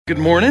Good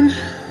morning.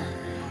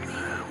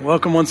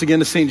 Welcome once again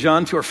to St.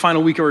 John, to our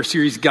final week of our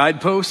series,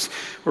 Guideposts.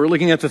 We're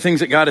looking at the things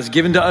that God has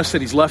given to us,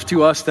 that He's left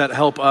to us, that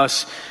help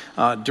us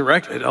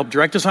direct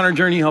us on our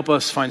journey, help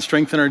us find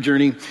strength in our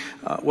journey.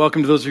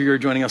 Welcome to those of you who are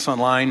joining us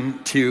online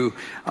too.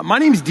 My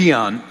name's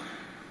Dion.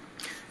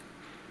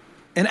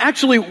 And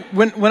actually,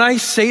 when I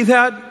say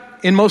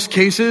that, in most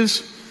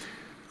cases,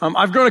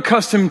 I've grown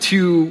accustomed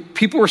to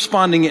people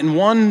responding in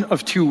one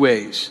of two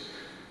ways.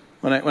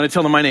 When I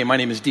tell them my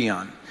name is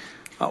Dion.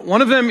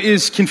 One of them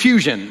is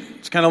confusion.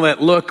 It's kind of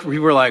that look where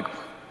people are like,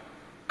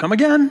 come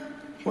again?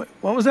 What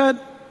was that?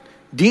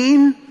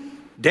 Dean?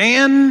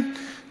 Dan?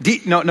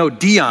 No,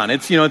 Dion.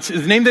 It's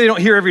the name that they don't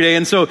hear every day.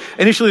 And so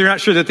initially they're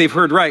not sure that they've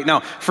heard right. Now,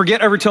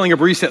 forget ever telling a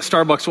barista at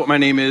Starbucks what my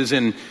name is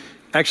and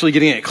actually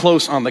getting it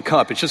close on the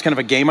cup. It's just kind of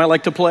a game I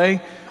like to play.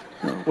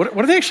 What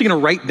are they actually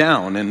going to write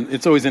down? And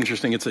it's always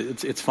interesting.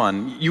 It's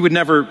fun. You would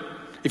never,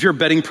 if you're a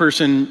betting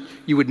person,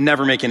 you would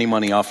never make any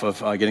money off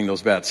of making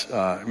those bets.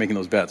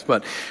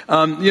 But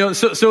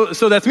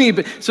so that's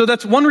me. So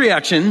that's one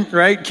reaction,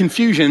 right?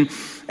 Confusion,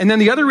 and then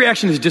the other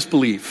reaction is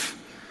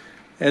disbelief.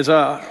 As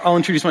I'll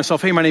introduce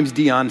myself. Hey, my name's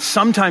Dion.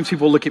 Sometimes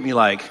people look at me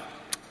like,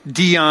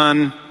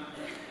 Dion,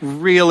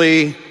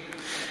 really?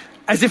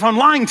 As if I'm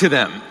lying to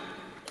them.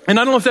 And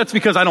I don't know if that's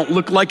because I don't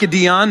look like a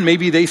Dion.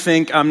 Maybe they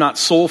think I'm not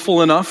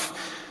soulful enough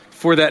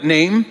for that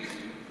name.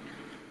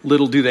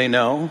 Little do they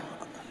know,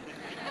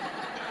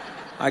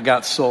 I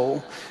got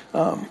soul.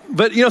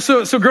 But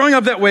so growing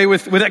up that way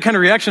with that kind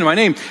of reaction to my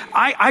name,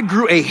 I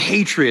grew a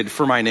hatred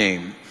for my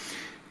name.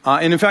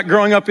 And in fact,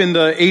 growing up in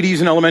the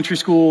 80s in elementary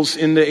schools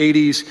in the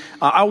 80s,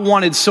 I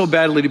wanted so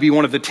badly to be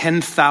one of the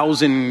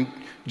 10,000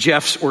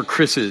 Jeffs or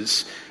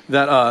Chris's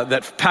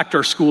that packed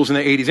our schools in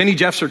the 80s. Any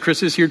Jeffs or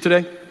Chris's here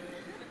today?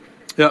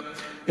 Yep.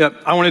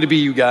 I wanted to be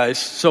you guys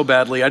so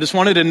badly. I just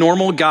wanted a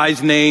normal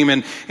guy's name,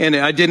 and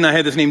I didn't. I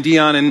had this name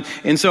Dion,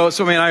 and so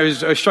man,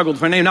 I struggled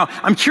with my name. Now,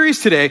 I'm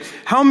curious today,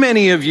 how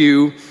many of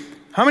you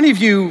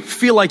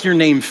feel like your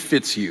name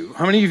fits you?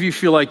 How many of you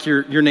feel like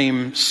your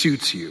name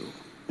suits you?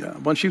 Yeah, a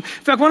bunch of you.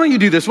 In fact, why don't you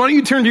do this? Why don't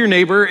you turn to your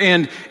neighbor,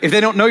 and if they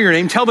don't know your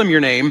name, tell them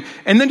your name,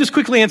 and then just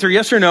quickly answer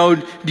yes or no.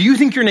 Do you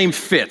think your name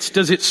fits?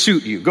 Does it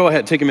suit you? Go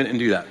ahead, take a minute and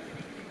do that.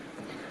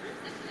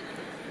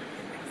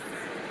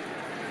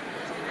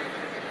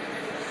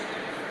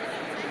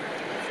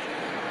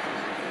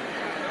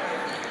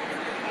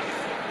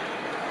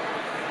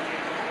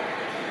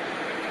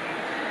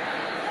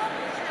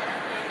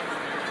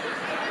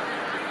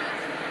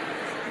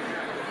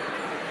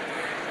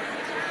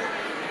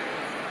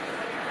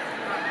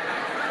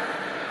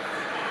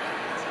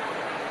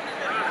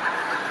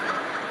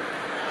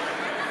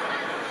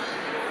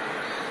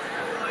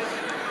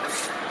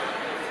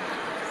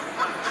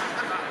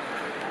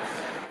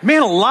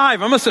 Man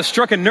alive, I must have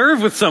struck a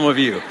nerve with some of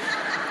you.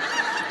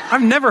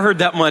 I've never heard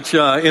that much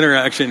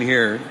interaction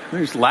here.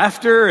 There's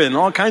laughter and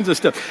all kinds of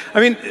stuff. I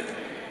mean,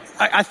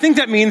 I think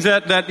that means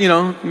that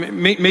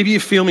maybe you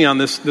feel me on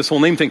this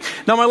whole name thing.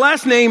 Now, my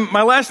last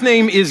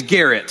name is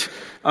Garrett.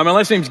 My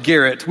last name's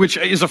Garrett, which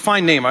is a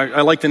fine name.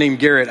 I like the name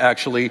Garrett,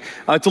 actually.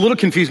 It's a little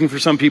confusing for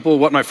some people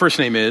what my first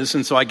name is,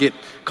 and so I get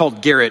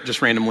called Garrett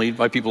just randomly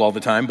by people all the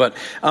time. But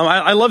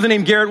I love the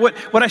name Garrett.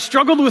 What I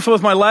struggled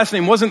with my last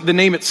name wasn't the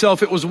name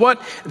itself. It was what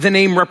the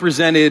name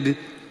represented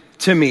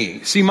to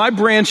me. See, my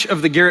branch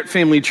of the Garrett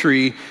family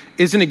tree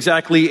isn't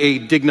exactly a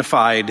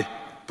dignified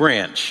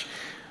branch.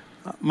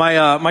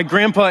 My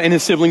grandpa and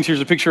his siblings,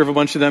 here's a picture of a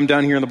bunch of them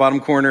down here in the bottom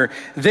corner.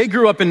 They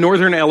grew up in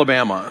northern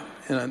Alabama.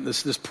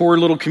 This poor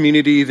little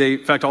community.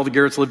 In fact, all the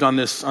Garretts lived on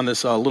this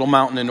little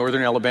mountain in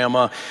northern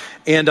Alabama,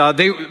 and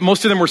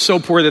most of them were so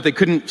poor that they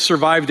couldn't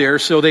survive there.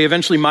 So they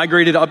eventually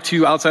migrated up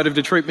to outside of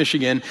Detroit,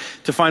 Michigan,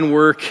 to find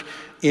work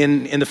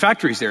in the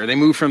factories there. They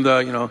moved from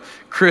the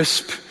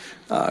crisp,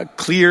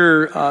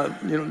 clear,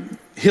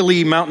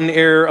 hilly mountain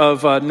air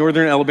of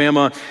northern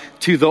Alabama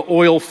to the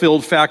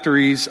oil-filled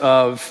factories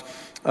of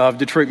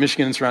Detroit,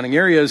 Michigan, and surrounding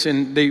areas,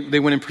 and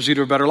they went in pursuit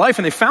of a better life,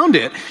 and they found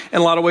it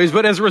in a lot of ways.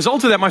 But as a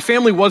result of that, my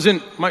family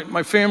wasn't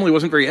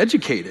very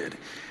educated.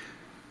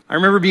 I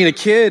remember being a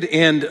kid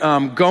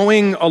and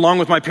going along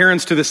with my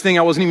parents to this thing.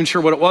 I wasn't even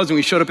sure what it was, and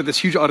we showed up at this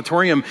huge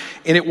auditorium,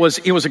 and it was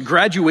a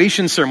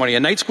graduation ceremony, a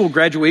night school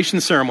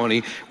graduation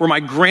ceremony, where my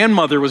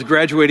grandmother was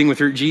graduating with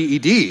her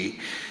GED.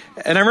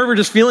 And I remember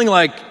just feeling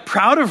like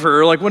proud of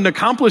her, like what an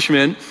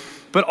accomplishment,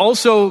 but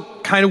also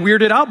kind of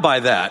weirded out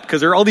by that,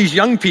 because there are all these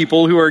young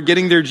people who are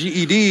getting their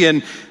GED,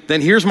 and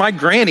then here's my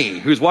granny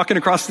who's walking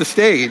across the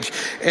stage,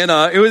 and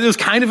it was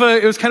kind of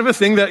a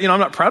thing that I'm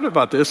not proud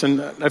about this, and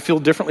I feel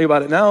differently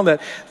about it now. That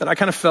I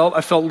felt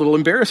a little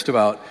embarrassed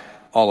about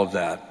all of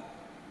that.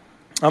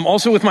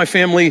 Also with my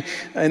family,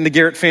 in the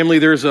Garrett family,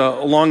 there's a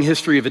long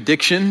history of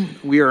addiction.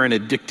 We are an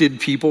addicted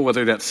people,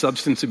 whether that's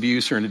substance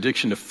abuse or an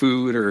addiction to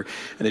food or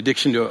an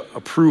addiction to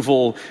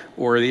approval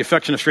or the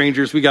affection of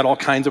strangers. We got all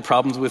kinds of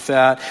problems with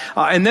that.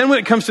 And then when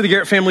it comes to the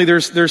Garrett family,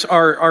 there's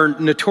our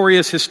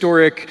notorious,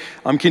 historic,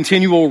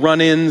 continual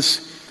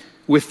run-ins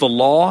with the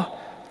law.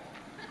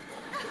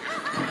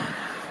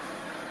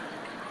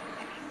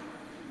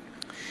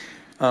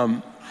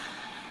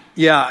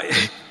 Yeah.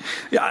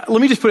 Yeah,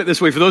 let me just put it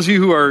this way. For those of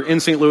you who are in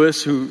St.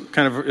 Louis, who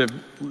kind of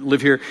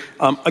live here,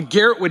 a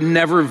Garrett would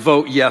never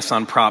vote yes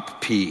on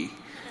Prop P.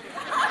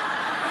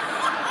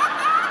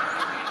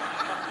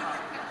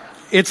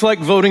 It's like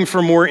voting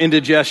for more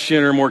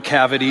indigestion or more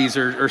cavities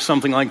or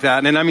something like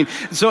that. And I mean,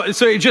 so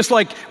it just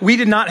like, we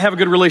did not have a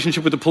good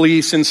relationship with the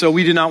police, and so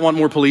we did not want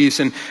more police,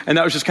 and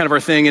that was just kind of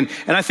our thing. And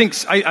I think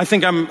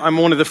I'm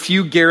one of the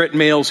few Garrett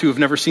males who have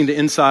never seen the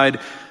inside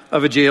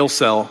of a jail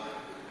cell.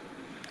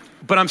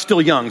 But I'm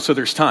still young, so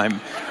there's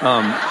time.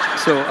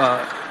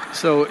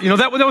 So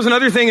that was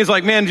another thing is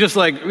like, man, just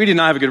like we did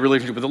not have a good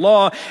relationship with the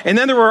law. And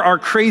then there were our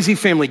crazy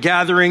family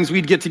gatherings.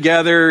 We'd get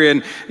together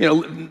and,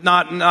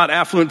 not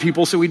affluent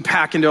people. So we'd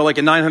pack into like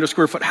a 900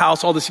 square foot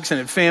house, all this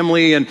extended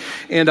family. And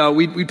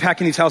we'd pack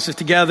in these houses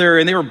together,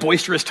 and they were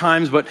boisterous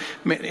times, but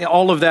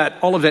all of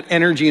that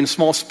energy in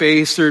small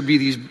space, there'd be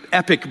these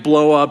epic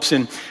blow ups,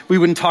 and we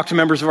wouldn't talk to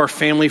members of our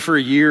family for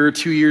a year or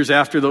 2 years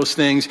after those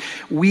things.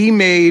 We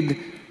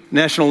made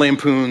National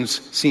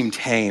Lampoons seem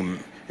tame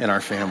in our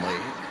family.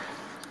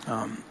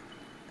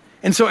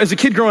 And so as a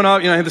kid growing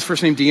up, I had this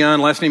first name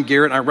Dion, last name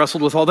Garrett, and I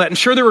wrestled with all that. And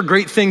sure, there were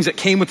great things that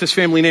came with this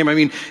family name. I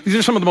mean, these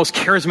are some of the most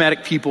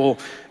charismatic people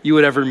you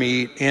would ever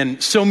meet,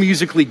 and so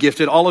musically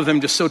gifted, all of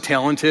them just so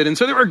talented. And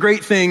so there were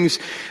great things.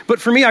 But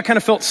for me, I kind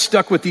of felt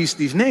stuck with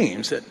these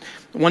names that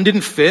one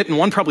didn't fit, and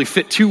one probably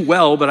fit too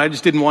well, but I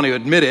just didn't want to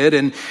admit it.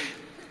 And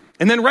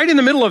then right in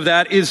the middle of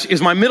that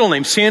is my middle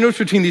name, sandwiched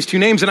between these two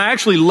names. And I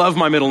actually love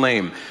my middle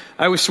name.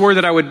 I always swore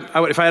that I would,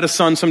 if I had a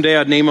son someday,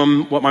 I'd name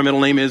him what my middle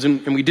name is.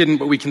 And we didn't,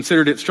 but we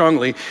considered it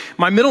strongly.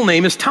 My middle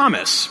name is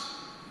Thomas.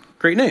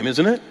 Great name,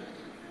 isn't it?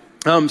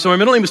 So my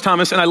middle name is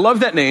Thomas, and I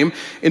love that name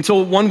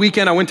until one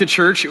weekend I went to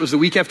church. It was the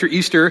week after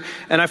Easter,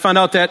 and I found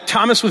out that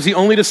Thomas was the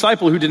only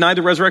disciple who denied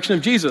the resurrection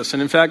of Jesus.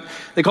 And in fact,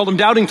 they called him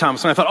Doubting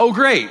Thomas. And I thought, oh,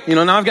 great.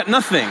 Now I've got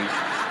nothing.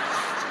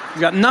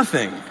 I've got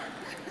nothing.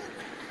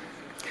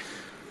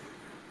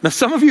 Now,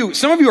 some of you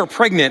are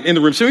pregnant in the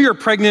room. Some of you are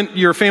pregnant,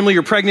 your family,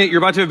 you're pregnant, you're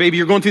about to have a baby,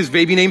 you're going through this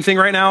baby name thing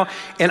right now,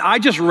 and I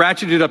just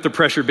ratcheted up the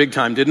pressure big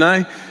time, didn't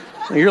I?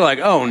 And you're like,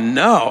 oh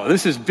no,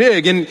 this is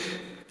big, and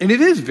it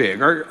is big.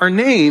 Our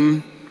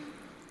name,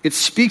 it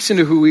speaks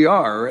into who we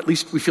are, or at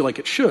least we feel like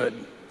it should.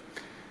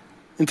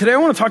 And today I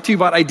want to talk to you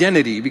about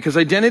identity, because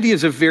identity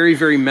is a very,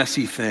 very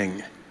messy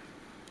thing.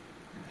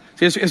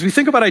 As we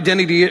think about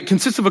identity, it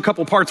consists of a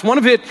couple parts.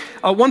 One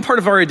part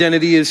of our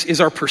identity is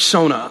our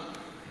persona.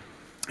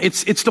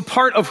 It's the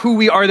part of who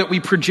we are that we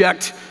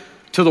project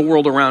to the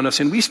world around us.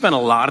 And we spend a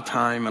lot of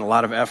time and a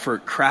lot of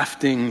effort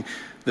crafting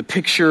the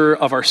picture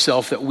of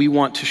ourselves that we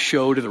want to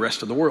show to the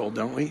rest of the world,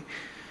 don't we?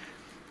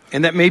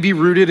 And that may be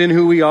rooted in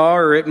who we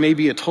are, or it may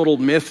be a total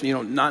myth,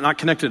 not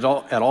connected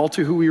at all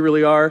to who we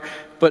really are.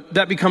 But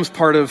that becomes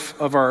part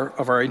of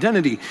our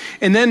identity.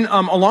 And then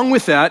along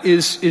with that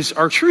is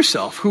our true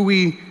self, who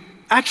we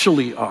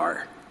actually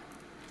are.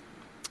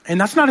 And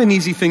that's not an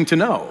easy thing to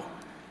know.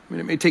 I mean,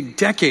 it may take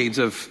decades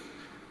of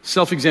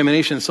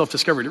self-examination and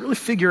self-discovery to really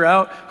figure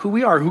out who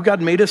we are, who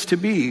God made us to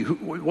be,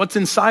 what's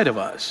inside of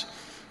us.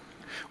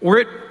 Or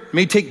it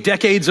may take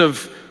decades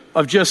of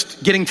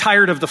just getting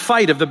tired of the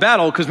fight, of the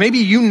battle, because maybe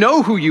you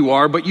know who you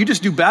are, but you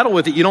just do battle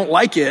with it. You don't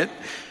like it.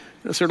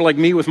 Sort of like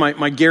me with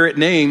my Garrett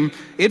name.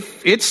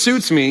 It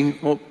suits me.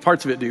 Well,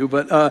 parts of it do,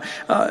 but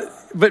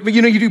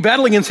you do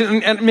battle against it.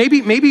 And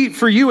maybe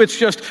for you, it's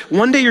just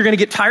one day you're going to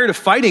get tired of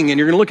fighting, and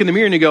you're going to look in the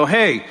mirror and you go,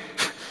 hey,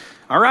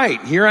 all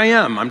right, here I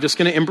am. I'm just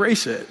going to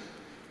embrace it.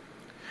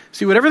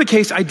 See, whatever the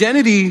case,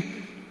 identity,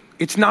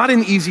 it's not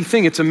an easy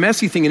thing. It's a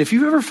messy thing. And if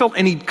you've ever felt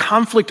any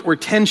conflict or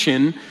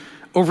tension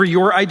over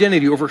your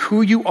identity, over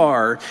who you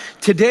are,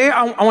 today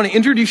I want to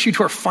introduce you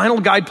to our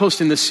final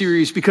guidepost in this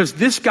series, because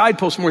this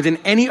guidepost, more than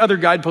any other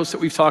guidepost that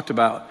we've talked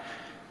about,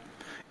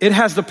 it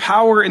has the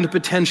power and the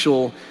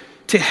potential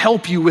to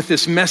help you with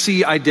this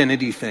messy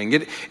identity thing.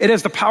 It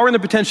has the power and the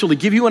potential to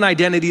give you an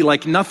identity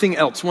like nothing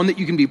else, one that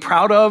you can be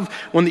proud of,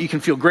 one that you can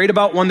feel great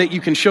about, one that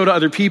you can show to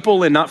other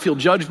people and not feel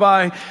judged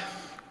by.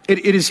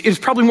 It is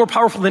probably more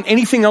powerful than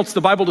anything else the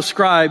Bible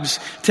describes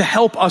to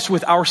help us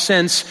with our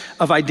sense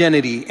of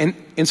identity.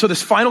 And so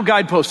this final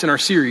guidepost in our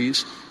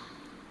series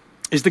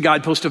is the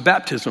guidepost of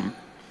baptism.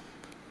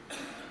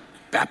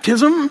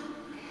 Baptism?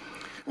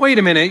 Wait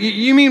a minute.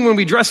 You mean when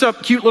we dress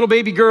up cute little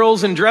baby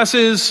girls in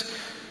dresses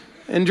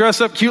and dress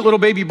up cute little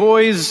baby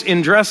boys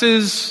in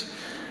dresses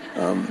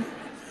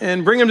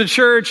and bring them to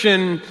church,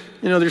 and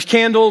there's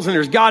candles, and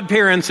there's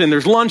godparents, and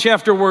there's lunch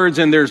afterwards,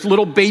 and there's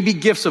little baby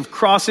gifts of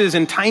crosses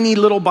and tiny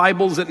little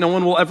Bibles that no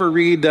one will ever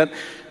read that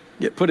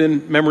get put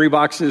in memory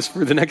boxes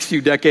for the next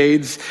few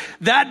decades.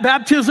 That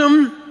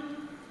baptism?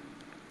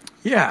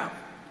 Yeah.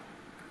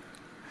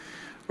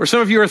 Or some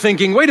of you are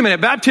thinking, wait a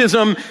minute,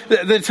 baptism,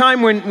 the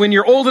time when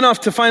you're old enough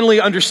to finally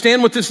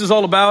understand what this is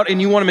all about,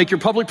 and you want to make your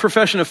public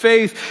profession of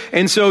faith,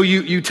 and so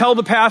you tell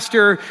the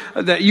pastor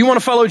that you want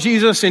to follow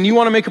Jesus, and you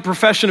want to make a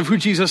profession of who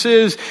Jesus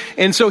is,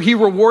 and so he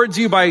rewards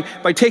you by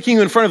taking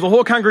you in front of the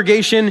whole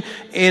congregation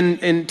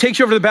and takes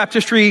you over to the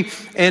baptistry,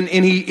 and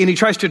he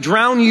tries to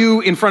drown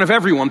you in front of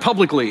everyone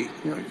publicly.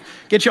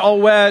 get you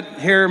all wet,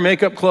 hair,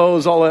 makeup,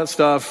 clothes, all that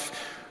stuff.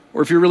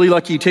 Or if you're really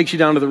lucky, he takes you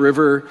down to the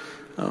river.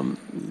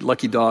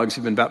 Lucky dogs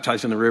who've been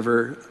baptized in the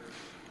river.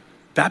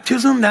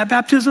 Baptism? That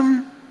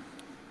baptism?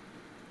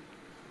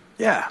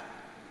 Yeah.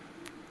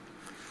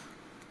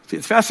 See,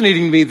 it's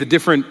fascinating to me, the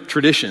different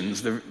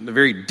traditions, the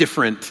very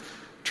different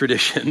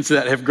traditions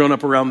that have grown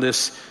up around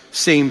this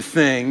same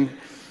thing.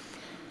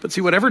 But see,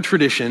 whatever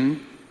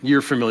tradition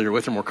you're familiar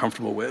with or more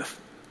comfortable with,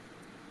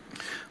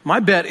 my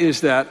bet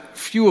is that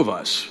few of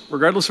us,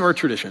 regardless of our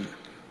tradition,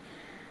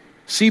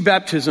 see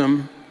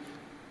baptism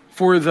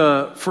for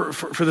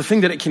the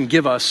thing that it can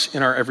give us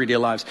in our everyday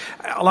lives.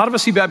 A lot of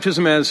us see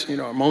baptism as,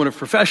 a moment of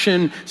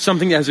profession,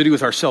 something that has to do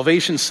with our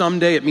salvation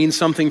someday. It means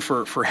something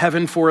for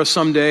heaven for us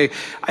someday.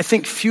 I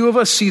think few of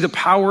us see the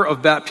power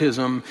of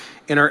baptism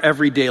in our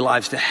everyday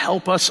lives to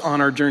help us on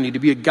our journey, to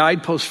be a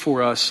guidepost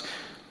for us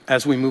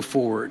as we move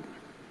forward.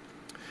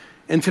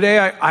 And today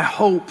I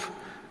hope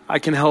I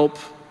can help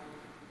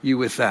you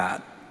with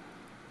that.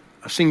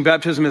 Seeing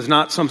baptism as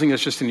not something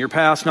that's just in your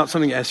past, not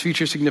something that has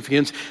future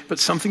significance, but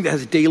something that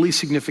has daily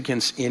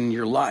significance in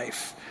your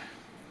life.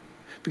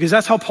 Because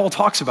that's how Paul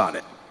talks about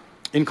it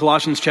in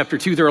Colossians chapter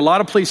 2. There are a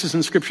lot of places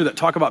in Scripture that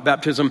talk about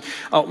baptism.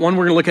 One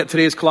we're going to look at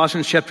today is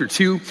Colossians chapter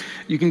 2.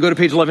 You can go to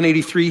page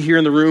 1183 here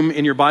in the room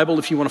in your Bible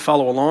if you want to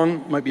follow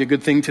along. Might be a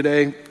good thing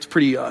today. It's a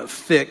pretty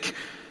thick,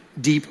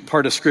 deep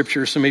part of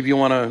Scripture, so maybe you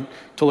want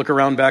to look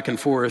around back and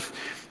forth.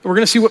 We're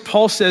going to see what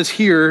Paul says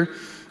here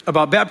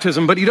about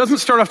baptism, but he doesn't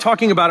start off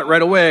talking about it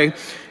right away.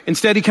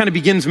 Instead, he kind of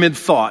begins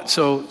mid-thought.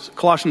 So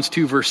Colossians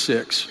 2, verse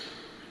 6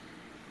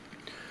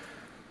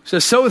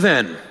 says, "So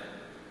then,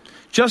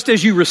 just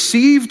as you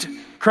received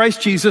Christ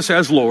Jesus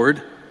as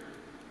Lord,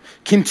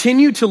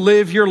 continue to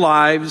live your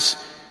lives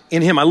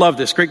in him." I love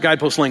this, great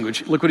guidepost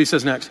language. Look what he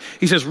says next.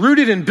 He says,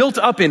 "Rooted and built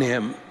up in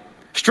him,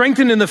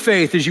 strengthened in the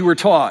faith as you were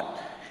taught,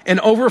 and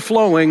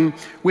overflowing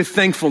with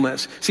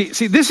thankfulness."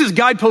 See, this is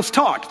guidepost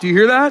talk. Do you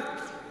hear that?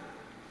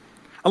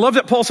 I love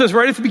that Paul says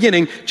right at the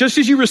beginning, just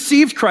as you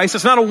received Christ,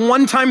 it's not a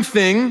one-time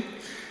thing,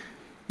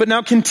 but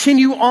now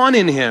continue on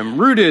in him,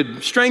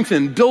 rooted,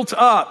 strengthened, built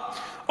up,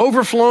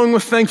 overflowing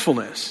with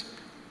thankfulness.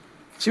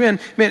 See, man,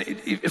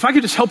 if I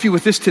could just help you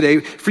with this today,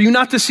 for you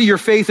not to see your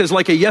faith as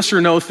like a yes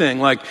or no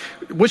thing, like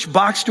which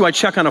box do I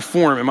check on a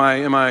form? Am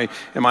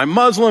I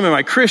Muslim? Am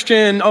I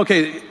Christian?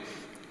 Okay.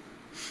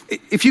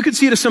 If you could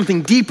see it as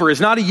something deeper,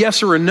 as not a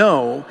yes or a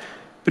no,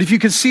 but if you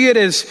could see it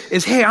as,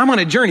 hey, I'm on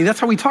a journey. That's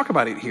how we talk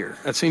about it here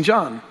at St.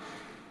 John.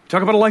 We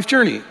talk about a life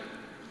journey.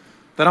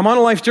 That I'm on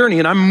a life journey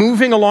and I'm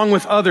moving along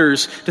with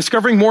others,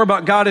 discovering more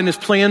about God and his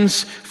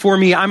plans for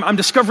me. I'm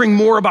discovering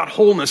more about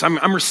wholeness.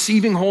 I'm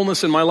receiving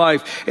wholeness in my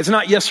life. It's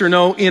not yes or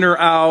no, in or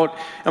out.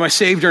 Am I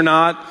saved or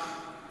not?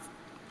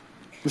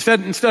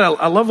 Instead,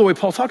 I love the way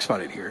Paul talks about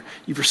it here.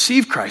 You've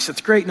received Christ.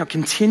 That's great. Now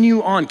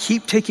continue on.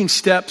 Keep taking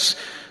steps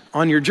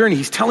on your journey.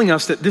 He's telling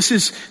us that this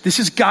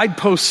is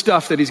guidepost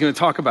stuff that he's going to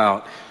talk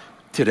about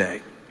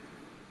today.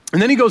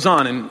 And then he goes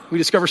on and we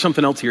discover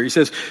something else here. He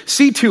says,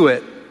 "See to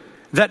it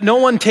that no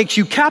one takes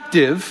you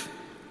captive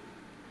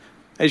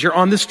as you're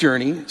on this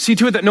journey. See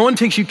to it that no one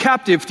takes you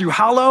captive through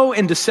hollow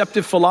and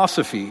deceptive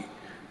philosophy,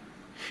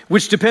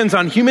 which depends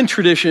on human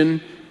tradition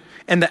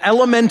and the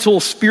elemental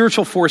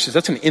spiritual forces."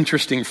 That's an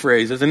interesting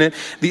phrase, isn't it?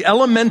 The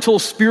elemental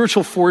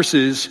spiritual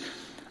forces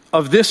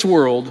of this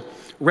world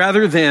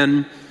rather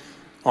than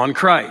on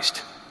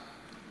Christ.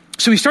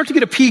 So we start to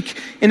get a peek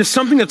into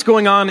something that's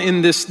going on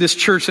in this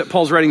church that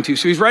Paul's writing to.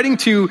 So he's writing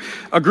to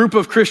a group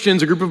of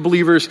Christians, a group of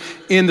believers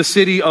in the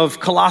city of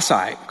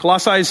Colossae.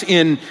 Colossae is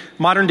in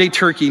modern day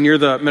Turkey near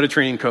the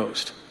Mediterranean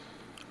coast.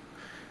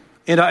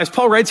 And as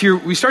Paul writes here,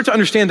 we start to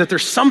understand that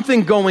there's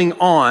something going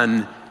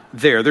on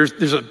there.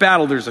 There's a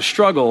battle, there's a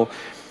struggle.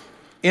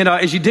 And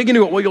as you dig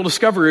into it, what you'll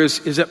discover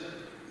is that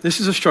this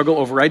is a struggle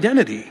over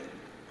identity.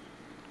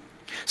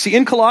 See,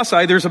 in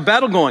Colossae, there's a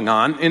battle going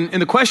on,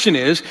 and the question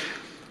is,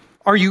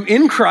 are you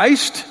in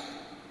Christ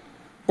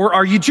or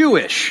are you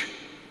Jewish?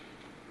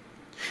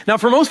 Now,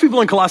 for most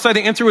people in Colossae,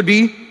 the answer would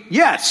be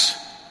yes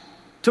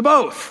to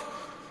both.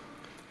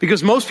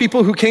 Because most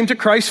people who came to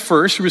Christ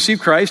first, who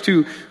received Christ,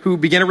 who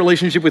began a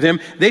relationship with him,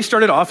 they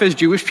started off as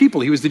Jewish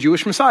people. He was the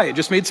Jewish Messiah. It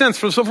just made sense.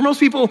 So for most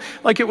people,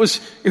 like it was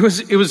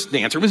the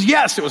answer was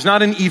yes. It was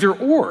not an either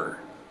or.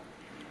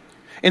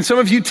 And some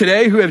of you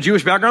today who have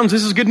Jewish backgrounds,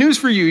 this is good news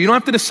for you. You don't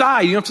have to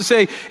decide. You don't have to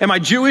say, am I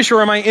Jewish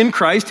or am I in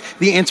Christ?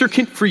 The answer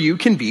for you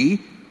can be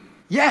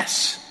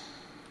yes.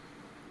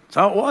 That's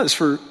how it was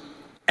for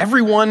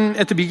everyone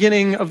at the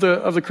beginning of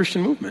the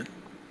Christian movement.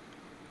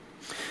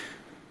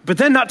 But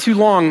then not too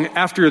long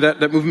after that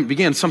movement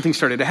began, something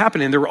started to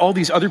happen. And there were all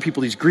these other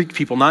people, these Greek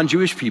people,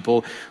 non-Jewish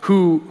people,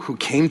 who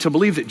came to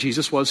believe that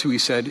Jesus was who he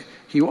said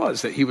he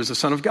was, that he was the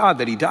Son of God,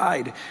 that he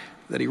died,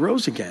 that he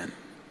rose again.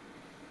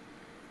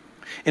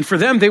 And for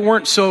them, they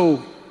weren't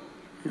so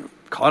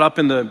caught up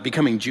in the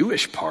becoming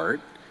Jewish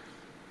part.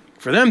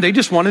 For them, they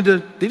just wanted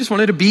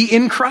to be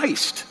in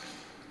Christ,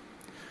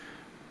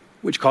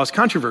 which caused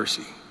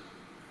controversy.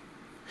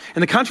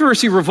 And the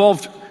controversy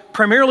revolved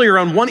primarily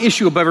around one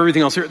issue above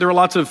everything else. There were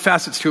lots of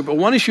facets to it, but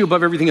one issue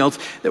above everything else,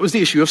 that was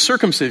the issue of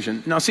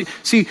circumcision. Now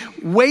see,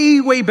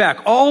 way back,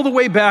 all the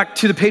way back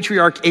to the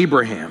patriarch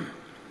Abraham,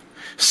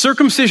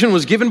 circumcision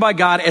was given by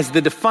God as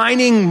the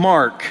defining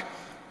mark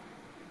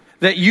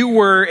that you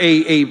were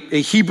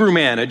a Hebrew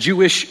man, a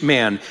Jewish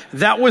man.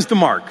 That was the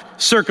mark,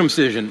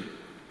 circumcision.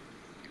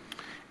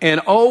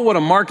 And oh, what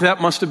a mark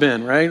that must have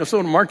been, right? So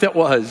what a mark that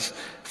was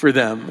for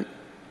them.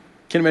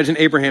 Can't imagine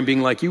Abraham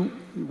being like, you,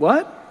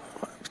 what?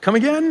 Come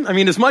again? I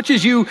mean, as much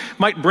as you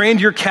might brand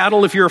your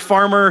cattle if you're a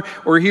farmer,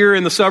 or here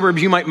in the suburbs,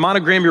 you might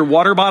monogram your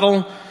water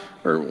bottle,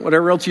 or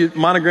whatever else you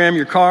monogram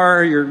your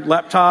car, your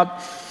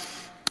laptop.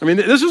 I mean,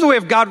 this was a way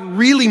of God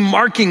really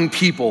marking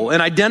people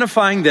and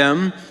identifying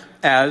them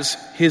as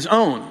his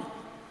own.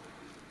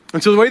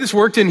 And so the way this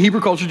worked in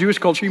Hebrew culture, Jewish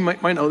culture, you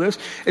might know this,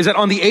 is that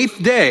on the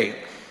 8th day,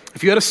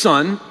 if you had a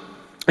son,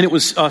 and it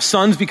was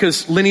sons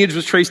because lineage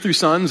was traced through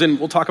sons, and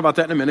we'll talk about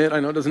that in a minute. I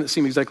know it doesn't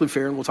seem exactly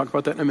fair, and we'll talk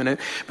about that in a minute.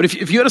 But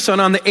if you had a son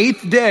on the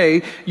 8th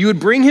day, you would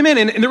bring him in,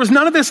 and there was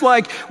none of this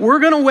like, we're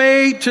going to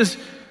wait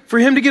for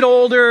him to get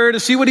older, to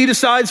see what he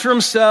decides for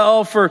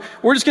himself, or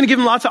we're just going to give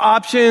him lots of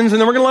options,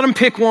 and then we're going to let him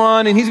pick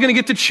one, and he's going to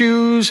get to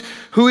choose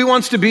who he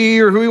wants to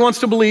be, or who he wants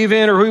to believe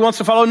in, or who he wants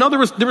to follow. No, there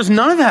was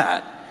none of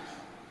that.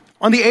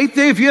 On the 8th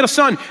day, if you had a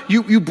son,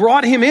 you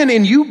brought him in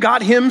and you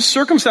got him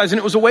circumcised. And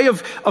it was a way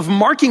of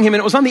marking him.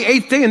 And it was on the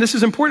 8th day, and this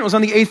is important, it was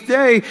on the 8th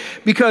day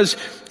because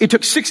it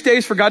took 6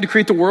 days for God to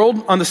create the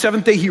world. On the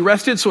 7th day, he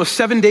rested, so a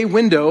 7-day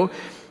window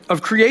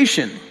of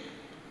creation.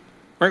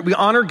 Right? We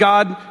honor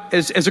God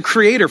as a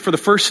creator for the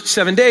first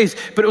 7 days,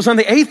 but it was on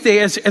the 8th day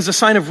as a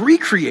sign of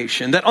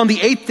recreation, that on the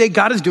 8th day,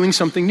 God is doing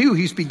something new.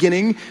 He's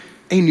beginning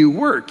a new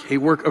work, a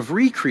work of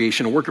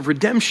recreation, a work of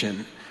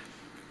redemption.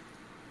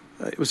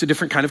 It was a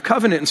different kind of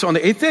covenant. And so on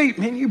the 8th day,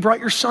 man, you brought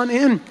your son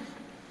in.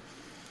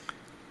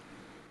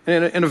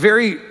 And in a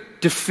very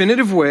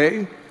definitive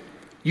way,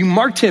 you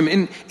marked him.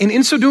 And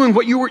in so doing,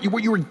 what you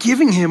were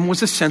giving him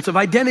was a sense of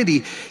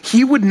identity.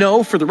 He would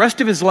know for the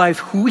rest of his life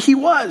who he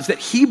was, that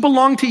he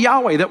belonged to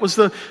Yahweh. That was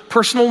the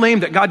personal name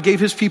that God gave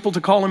his people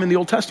to call him in the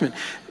Old Testament.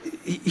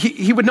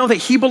 He would know that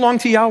he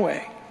belonged to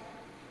Yahweh.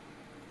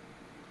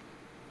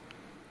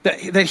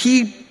 That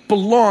he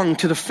belonged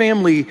to the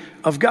family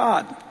of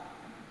God.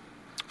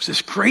 It was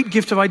this great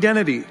gift of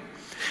identity.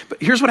 But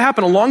here's what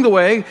happened along the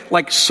way,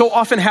 like so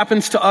often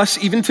happens to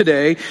us even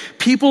today,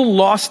 people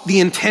lost the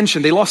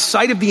intention. They lost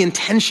sight of the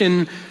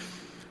intention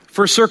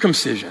for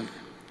circumcision.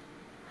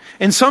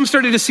 And some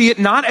started to see it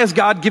not as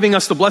God giving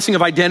us the blessing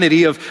of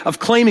identity, of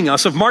claiming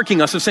us, of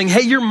marking us, of saying,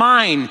 hey, you're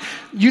mine.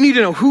 You need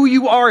to know who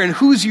you are and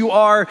whose you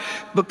are.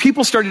 But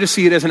people started to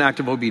see it as an act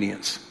of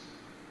obedience.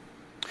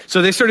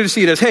 So they started to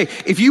see it as, hey,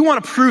 if you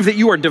want to prove that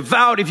you are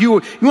devout, if you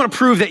want to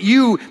prove that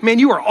you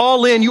are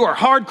all in, you are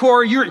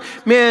hardcore,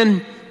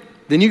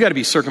 then you got to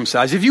be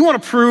circumcised. If you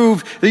want to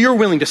prove that you're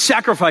willing to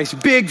sacrifice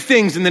big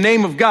things in the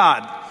name of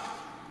God,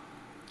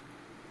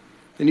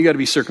 then you got to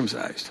be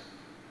circumcised.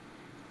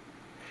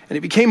 And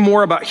it became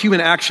more about human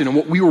action and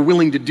what we were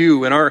willing to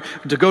do and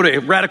to go to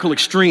radical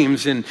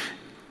extremes and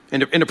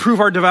to prove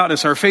our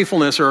devoutness, our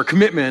faithfulness, or our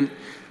commitment,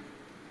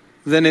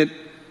 than it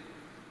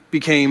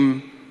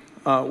became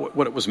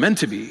what it was meant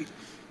to be,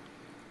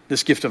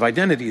 this gift of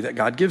identity that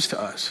God gives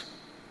to us.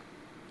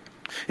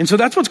 And so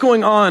that's what's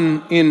going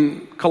on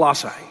in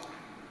Colossae,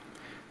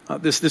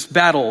 this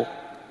battle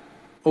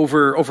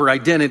over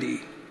identity.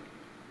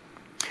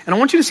 And I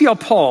want you to see how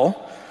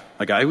Paul,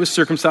 a guy who was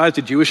circumcised,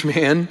 a Jewish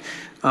man,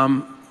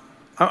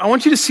 I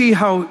want you to see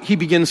how he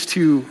begins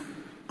to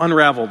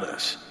unravel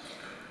this.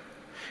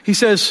 He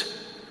says,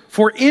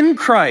 for in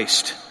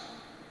Christ,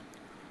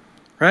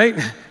 right?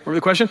 Remember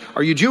the question?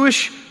 Are you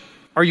Jewish?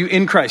 Are you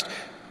in Christ?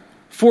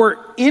 For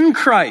in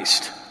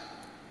Christ,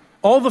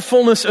 all the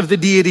fullness of the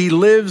deity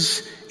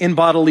lives in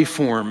bodily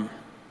form.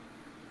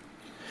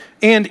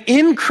 And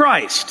in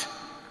Christ,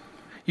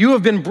 you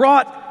have been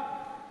brought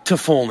to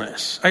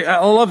fullness. I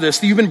love this,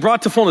 that you've been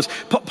brought to fullness.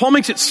 Paul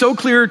makes it so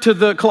clear to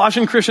the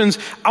Colossian Christians.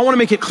 I want to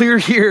make it clear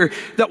here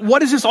that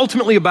what is this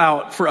ultimately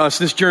about for us,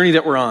 this journey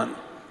that we're on?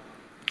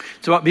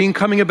 It's about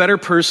becoming a better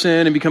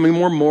person and becoming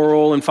more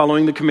moral and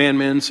following the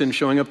commandments and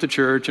showing up to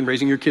church and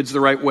raising your kids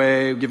the right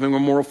way, giving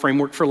them a moral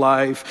framework for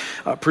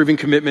life, proving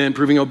commitment,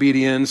 proving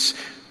obedience.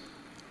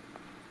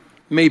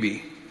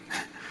 Maybe.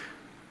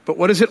 But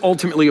what is it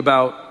ultimately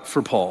about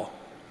for Paul?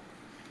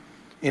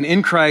 And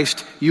in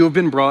Christ, you have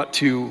been brought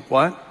to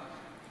what?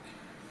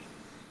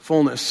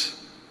 Fullness.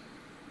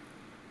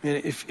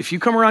 And if you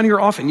come around here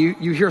often,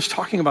 you hear us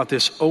talking about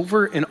this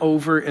over and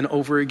over and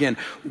over again.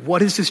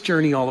 What is this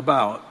journey all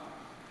about?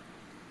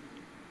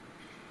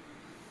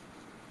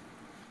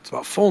 It's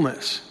about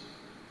fullness.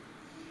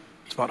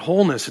 It's about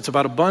wholeness. It's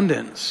about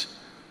abundance.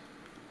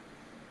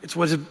 It's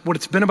what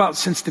it's been about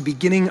since the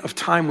beginning of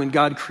time when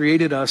God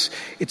created us.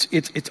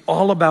 It's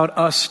all about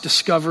us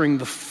discovering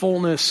the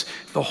fullness,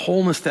 the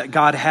wholeness that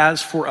God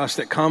has for us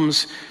that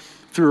comes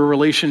through a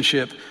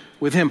relationship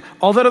with Him.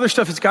 All that other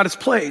stuff has got its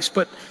place,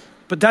 but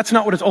that's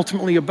not what it's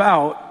ultimately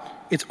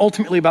about. it's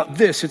ultimately about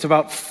this. It's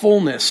about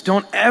fullness.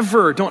 Don't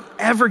ever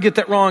get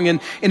that wrong.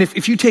 And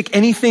if you take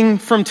anything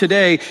from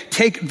today,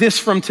 take this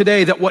from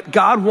today, that what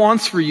God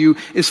wants for you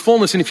is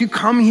fullness. And if you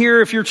come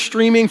here, if you're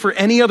streaming for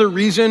any other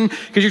reason,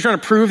 because you're trying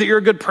to prove that you're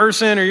a good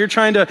person or you're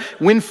trying to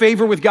win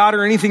favor with God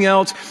or anything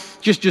else,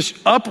 just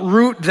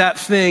uproot that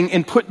thing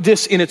and put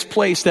this in its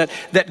place,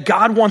 that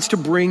God wants to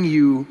bring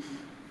you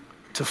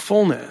to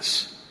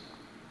fullness.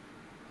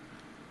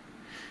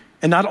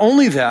 And not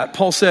only that,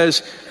 Paul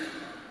says,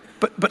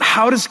 but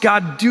how does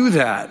God do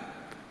that?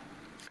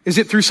 Is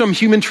it through some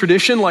human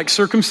tradition like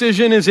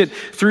circumcision? Is it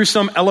through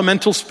some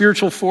elemental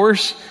spiritual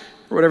force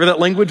or whatever that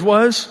language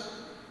was?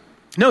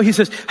 No, he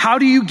says, how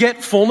do you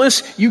get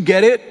fullness? You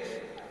get it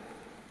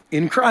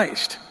in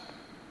Christ.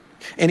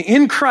 And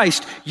in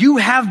Christ, you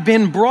have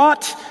been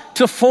brought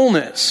to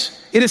fullness.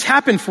 It has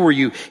happened for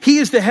you. He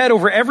is the head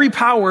over every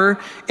power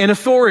and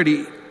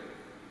authority.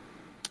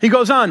 He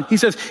goes on, he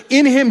says,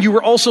 in him you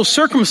were also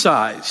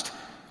circumcised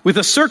with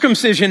a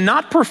circumcision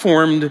not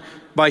performed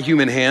by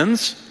human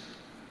hands.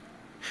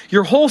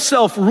 Your whole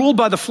self, ruled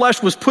by the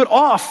flesh, was put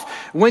off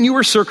when you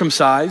were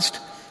circumcised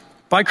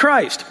by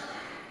Christ.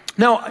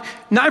 Now,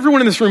 not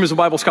everyone in this room is a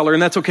Bible scholar,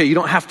 and that's okay. You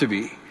don't have to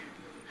be.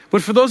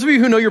 But for those of you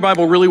who know your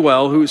Bible really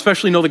well, who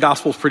especially know the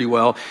Gospels pretty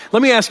well,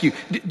 let me ask you,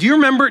 do you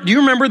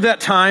remember that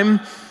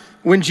time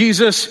when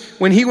Jesus,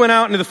 when he went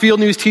out into the field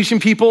and he was teaching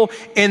people,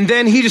 and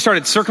then he just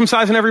started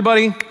circumcising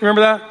everybody?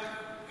 Remember that?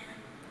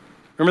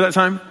 Remember that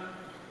time?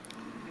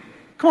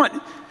 Come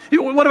on.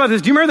 What about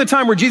this? Do you remember the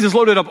time where Jesus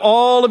loaded up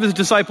all of his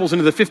disciples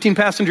into the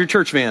 15-passenger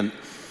church van?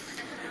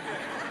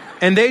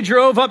 And they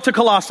drove up to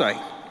Colossae.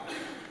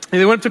 And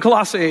they went up to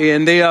Colossae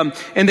and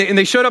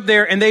they showed up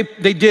there and they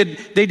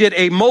did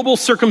a mobile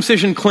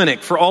circumcision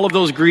clinic for all of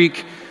those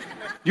Greek.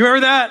 You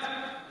remember that?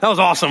 That was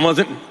awesome,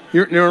 wasn't it?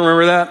 You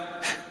remember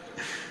that?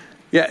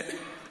 Yeah.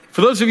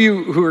 For those of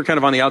you who are kind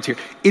of on the outs here,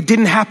 it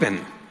didn't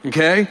happen,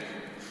 okay?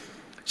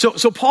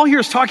 So Paul here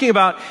is talking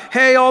about,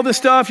 hey, all this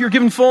stuff, you're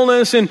given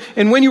fullness, and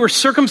when you were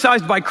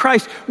circumcised by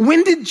Christ,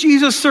 when did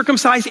Jesus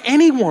circumcise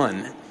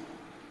anyone?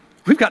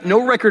 We've got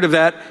no record of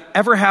that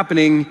ever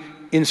happening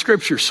in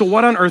Scripture. So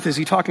what on earth is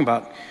he talking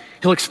about?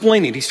 He'll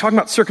explain it. He's talking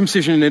about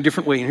circumcision in a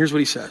different way, and here's what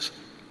he says.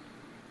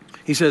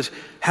 He says,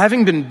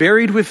 having been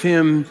buried with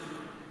him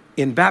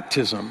in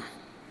baptism,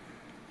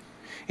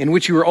 in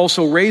which you were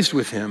also raised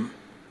with him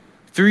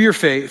through your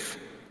faith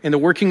in the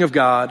working of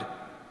God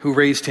who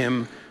raised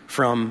him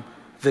from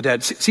the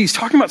dead. See, he's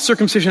talking about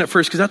circumcision at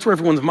first because that's where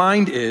everyone's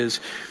mind is.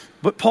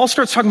 But Paul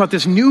starts talking about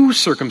this new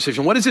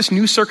circumcision. What is this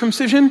new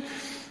circumcision? He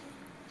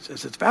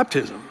says it's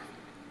baptism.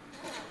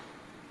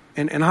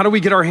 And how do we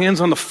get our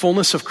hands on the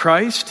fullness of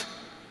Christ?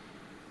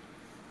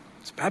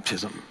 It's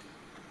baptism.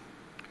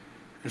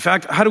 In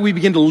fact, how do we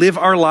begin to live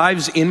our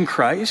lives in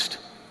Christ?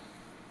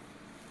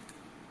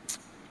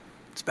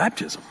 It's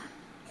baptism.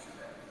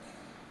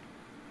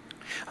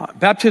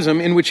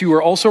 Baptism, in which you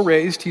were also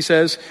raised, he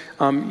says,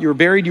 you were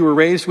buried, you were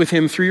raised with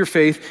him through your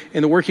faith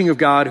in the working of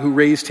God who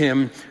raised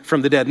him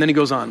from the dead. And then he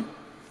goes on.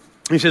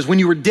 He says, when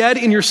you were dead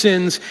in your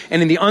sins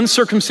and in the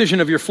uncircumcision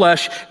of your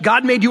flesh,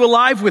 God made you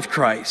alive with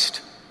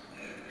Christ.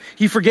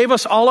 He forgave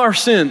us all our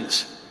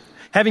sins,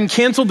 having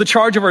canceled the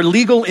charge of our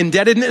legal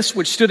indebtedness,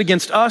 which stood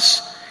against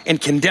us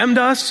and condemned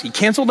us. He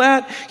canceled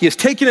that. He has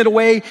taken it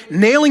away,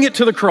 nailing it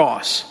to the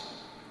cross.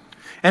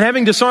 And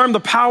having disarmed the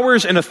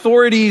powers and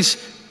authorities,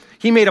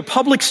 he made a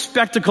public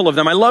spectacle of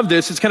them. I love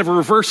this. It's kind of a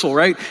reversal,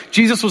 right?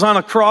 Jesus was on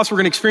a cross. We're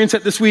going to experience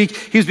that this week.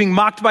 He was being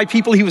mocked by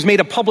people. He was made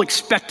a public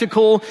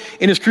spectacle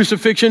in his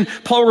crucifixion.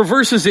 Paul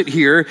reverses it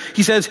here.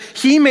 He says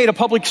he made a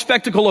public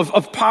spectacle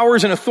of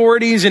powers and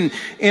authorities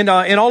and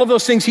all of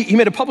those things. He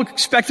made a public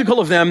spectacle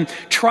of them,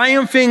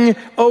 triumphing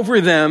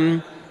over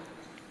them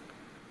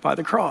by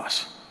the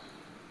cross.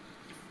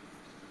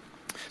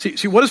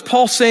 See, what is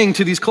Paul saying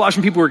to these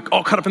Colossian people who are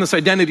all caught up in this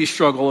identity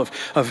struggle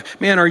of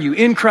man, are you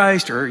in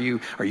Christ or are you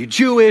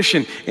Jewish?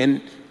 And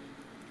he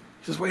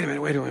says, wait a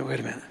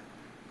minute.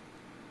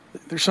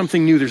 There's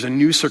something new. There's a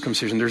new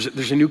circumcision.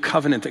 There's a new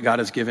covenant that God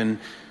has given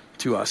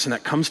to us, and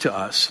that comes to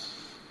us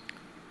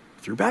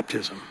through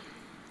baptism.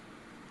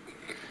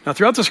 Now,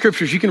 throughout the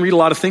scriptures, you can read a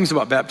lot of things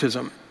about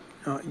baptism.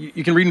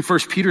 You can read in 1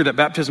 Peter that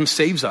baptism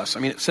saves us. I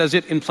mean, it says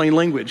it in plain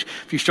language.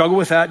 If you struggle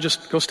with that,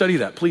 just go study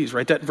that. Please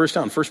write that verse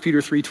down, 1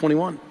 Peter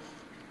 3:21.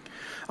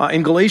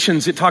 In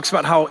Galatians, it talks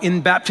about how in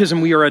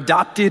baptism we are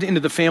adopted into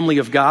the family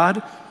of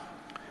God.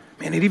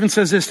 Man, it even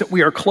says this, that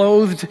we are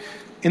clothed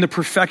in the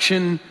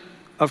perfection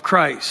of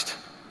Christ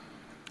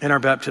in our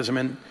baptism.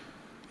 And,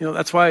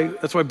 that's why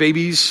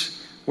babies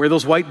wear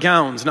those white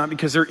gowns, not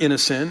because they're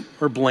innocent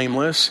or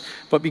blameless,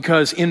 but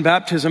because in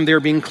baptism they're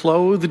being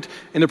clothed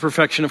in the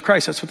perfection of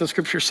Christ. That's what the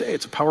scriptures say.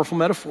 It's a powerful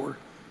metaphor.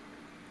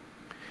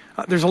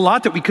 There's a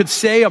lot that we could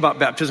say about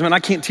baptism, and I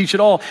can't teach it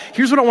all.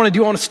 Here's what I want to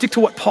do. I want to stick to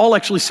what Paul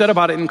actually said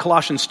about it in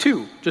Colossians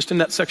 2, just in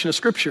that section of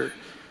scripture.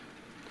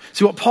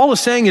 See, what Paul is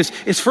saying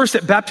is first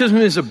that baptism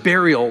is a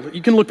burial.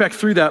 You can look back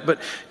through that, but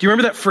do you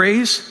remember that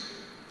phrase?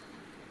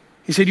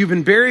 He said, you've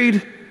been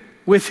buried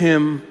with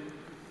him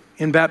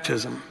in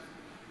baptism.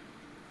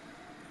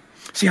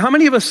 See, how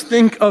many of us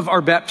think of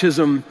our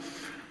baptism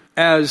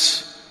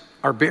as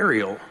our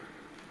burial,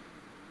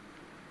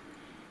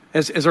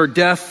 as our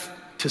death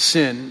to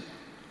sin,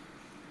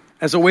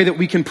 as a way that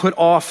we can put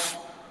off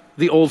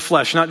the old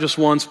flesh, not just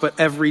once, but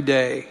every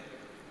day,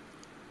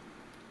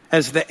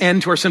 as the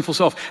end to our sinful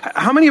self?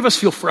 How many of us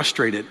feel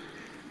frustrated?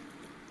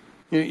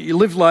 You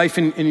live life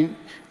and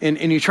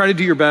you try to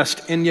do your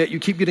best, and yet you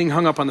keep getting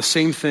hung up on the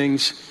same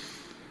things,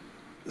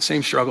 the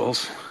same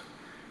struggles,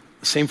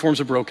 the same forms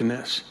of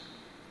brokenness.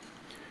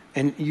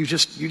 And you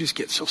just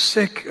get so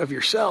sick of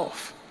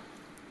yourself.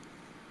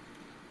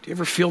 Do you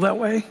ever feel that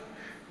way?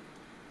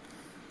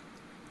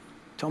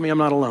 Tell me I'm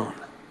not alone.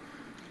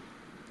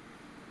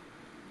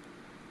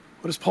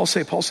 What does Paul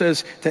say? Paul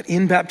says that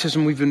in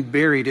baptism we've been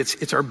buried.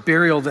 It's our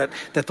burial, that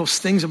those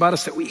things about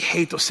us that we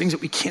hate, those things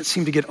that we can't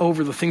seem to get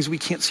over, the things we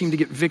can't seem to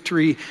get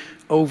victory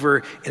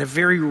over, in a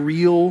very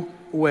real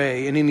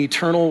way, in an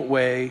eternal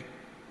way,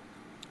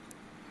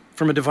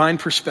 from a divine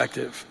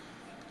perspective,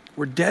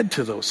 we're dead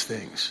to those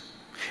things.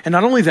 And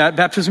not only that,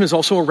 baptism is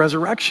also a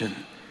resurrection.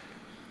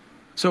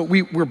 So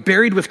we're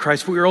buried with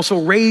Christ, but we're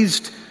also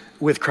raised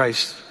with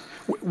Christ.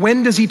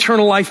 When does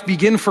eternal life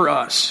begin for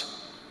us?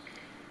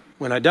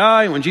 When I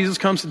die, when Jesus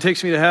comes and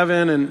takes me to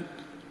heaven? And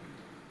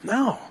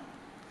no.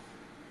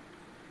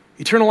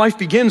 Eternal life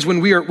begins when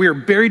we are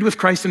buried with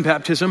Christ in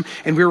baptism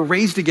and we are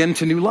raised again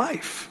to new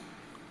life.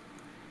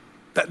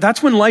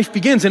 That's when life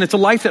begins, and it's a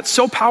life that's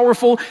so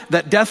powerful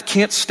that death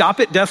can't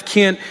stop it. Death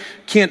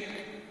can't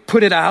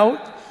put it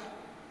out.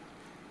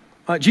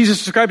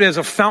 Jesus described it as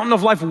a fountain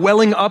of life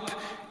welling up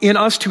in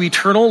us to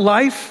eternal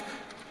life.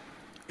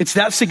 It's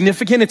that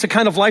significant. It's a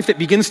kind of life that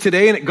begins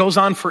today and it goes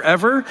on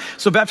forever.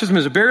 So baptism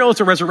is a burial,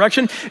 it's a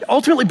resurrection.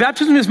 Ultimately,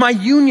 baptism is my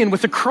union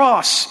with the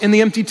cross in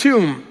the empty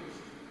tomb.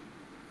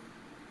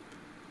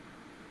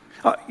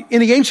 In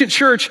the ancient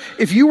church,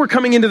 if you were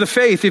coming into the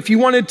faith, if you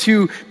wanted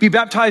to be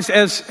baptized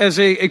as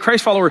a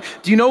Christ follower,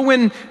 do you know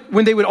when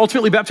they would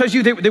ultimately baptize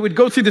you? They would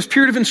go through this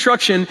period of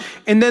instruction,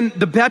 and then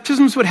the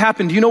baptisms would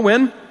happen. Do you know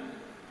when?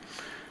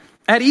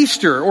 At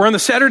Easter, or on the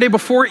Saturday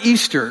before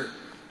Easter.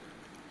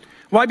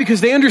 Why?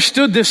 Because they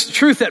understood this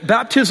truth that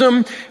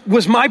baptism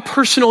was my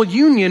personal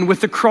union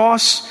with the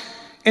cross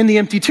and the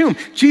empty tomb.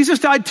 Jesus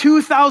died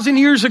 2,000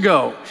 years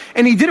ago,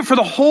 and he did it for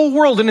the whole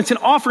world, and it's an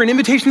offer, an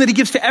invitation that he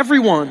gives to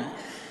everyone.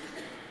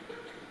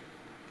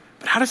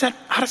 But how does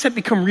that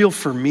become real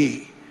for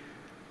me?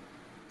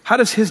 How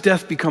does his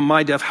death become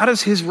my death? How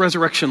does his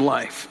resurrection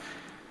life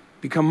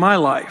become my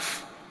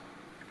life?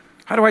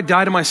 How do I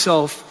die to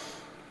myself?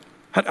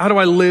 How do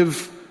I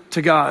live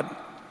to God?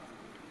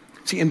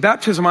 See, in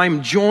baptism, I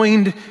am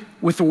joined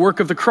with the work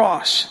of the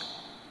cross.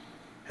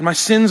 And my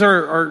sins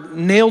are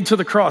nailed to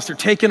the cross. They're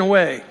taken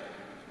away.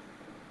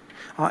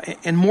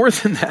 And more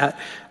than that,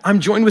 I'm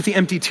joined with the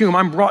empty tomb.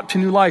 I'm brought to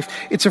new life.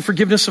 It's a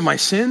forgiveness of my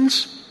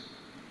sins.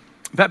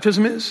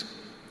 Baptism is.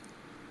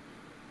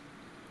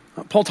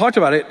 Paul talked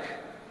about it,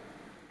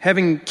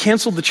 having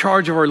canceled the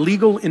charge of our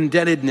legal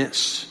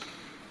indebtedness.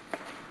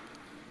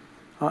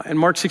 In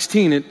Mark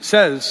 16, it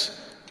says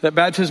that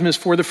baptism is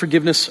for the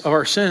forgiveness of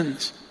our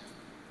sins.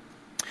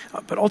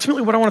 But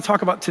ultimately, what I want to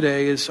talk about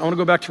today is, I want to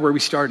go back to where we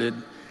started.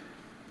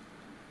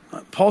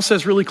 Paul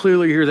says really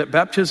clearly here that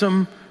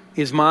baptism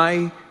is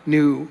my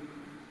new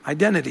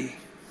identity.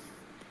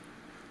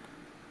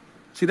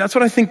 See, that's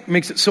what I think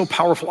makes it so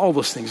powerful. All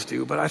those things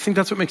do, but I think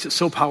that's what makes it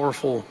so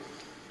powerful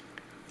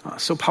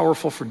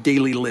for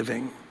daily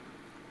living.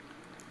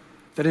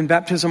 That in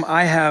baptism,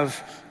 I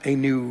have a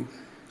new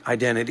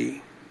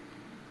identity.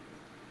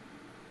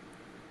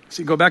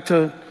 See, go back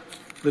to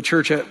the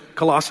church at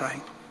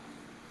Colossae.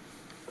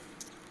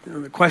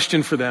 The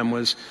question for them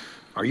was,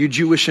 are you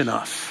Jewish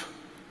enough?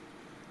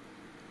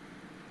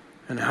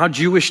 And how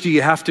Jewish do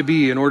you have to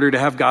be in order to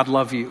have God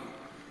love you?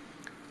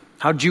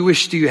 How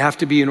Jewish do you have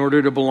to be in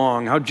order to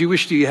belong? How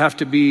Jewish do you have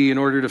to be in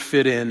order to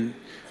fit in,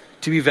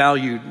 to be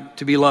valued,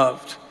 to be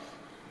loved?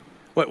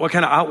 What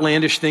kind of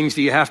outlandish things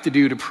do you have to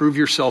do to prove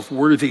yourself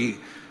worthy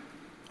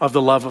of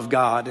the love of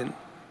God and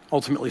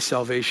ultimately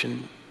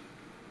salvation?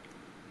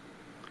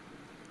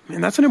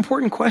 And that's an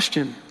important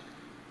question.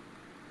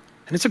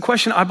 And it's a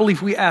question I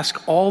believe we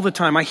ask all the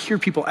time. I hear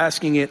people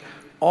asking it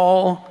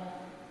all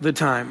the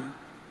time.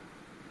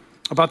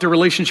 About their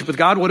relationship with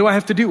God. What do I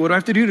have to do? What do I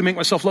have to do to make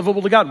myself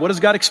lovable to God? What does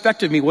God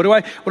expect of me? What do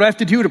I have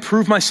to do to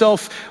prove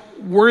myself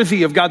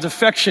worthy of God's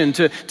affection,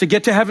 to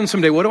get to heaven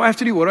someday? What do I have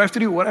to do? What do I have to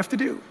do? What do I have to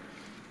do?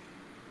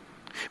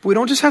 But we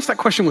don't just ask that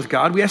question with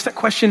God. We ask that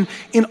question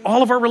in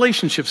all of our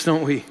relationships,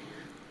 don't we?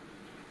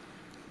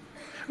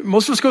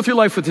 Most of us go through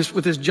life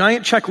with this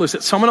giant checklist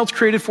that someone else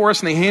created for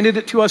us, and they handed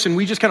it to us, and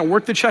we just kind of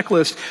work the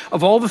checklist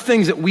of all the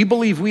things that we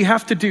believe we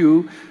have to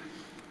do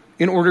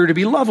in order to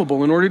be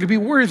lovable, in order to be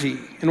worthy,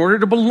 in order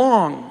to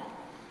belong.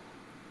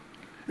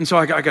 And so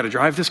I got to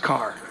drive this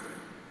car.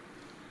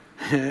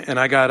 And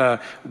I got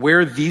to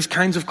wear these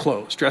kinds of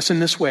clothes, dress in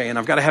this way, and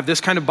I've got to have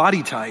this kind of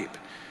body type.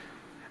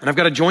 And I've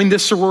got to join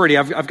this sorority.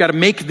 I've got to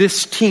make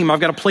this team.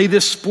 I've got to play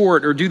this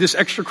sport or do this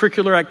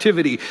extracurricular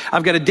activity.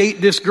 I've got to date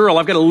this girl.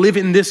 I've got to live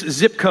in this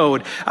zip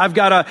code. I've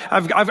got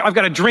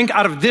to drink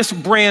out of this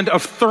brand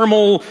of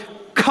thermal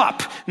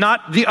cup,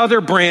 not the other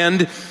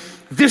brand,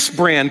 this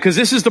brand, because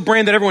this is the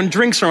brand that everyone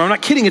drinks from. I'm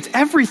not kidding. It's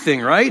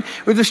everything, right?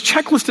 We have this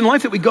checklist in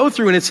life that we go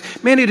through, and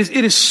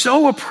it is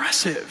so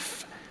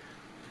oppressive.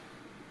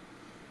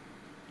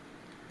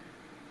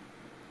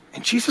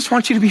 And Jesus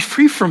wants you to be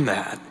free from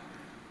that.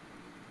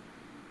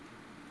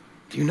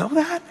 Do you know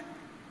that?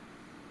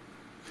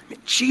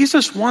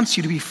 Jesus wants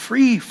you to be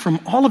free from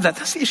all of that.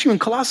 That's the issue in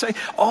Colossae.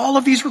 All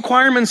of these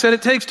requirements that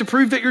it takes to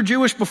prove that you're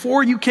Jewish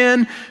before you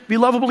can be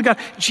lovable to God.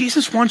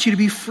 Jesus wants you to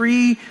be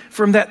free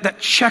from that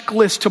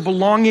checklist to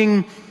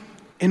belonging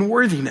and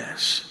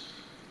worthiness.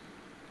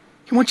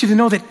 He wants you to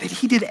know that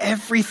he did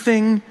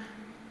everything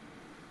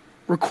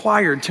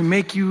required to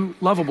make you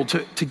lovable,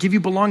 to give you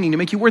belonging, to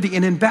make you worthy.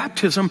 And in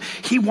baptism,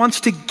 he wants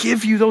to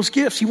give you those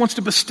gifts. He wants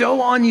to bestow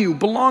on you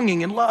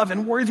belonging and love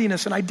and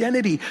worthiness and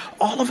identity,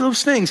 all of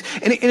those things.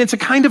 And it's a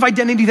kind of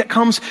identity that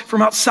comes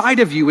from outside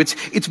of you.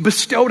 It's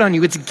bestowed on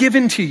you. It's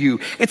given to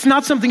you. It's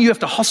not something you have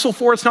to hustle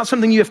for. It's not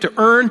something you have to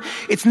earn.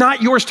 It's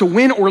not yours to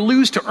win or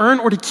lose, to earn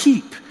or to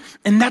keep.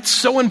 And that's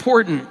so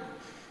important.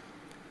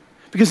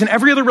 Because in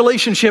every other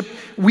relationship,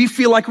 we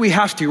feel like we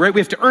have to, right? We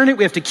have to earn it,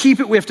 we have to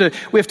keep it, we have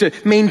to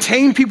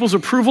maintain people's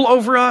approval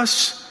over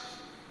us.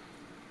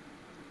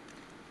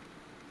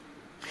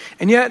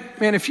 And yet,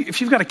 man, if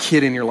you've got a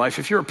kid in your life,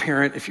 if you're a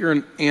parent, if you're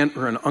an aunt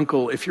or an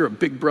uncle, if you're a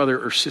big brother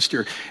or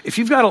sister, if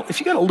you got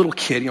a little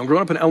kid,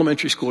 growing up in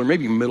elementary school or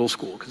maybe middle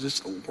school, because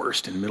it's the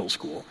worst in middle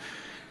school.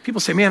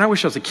 People say, man, I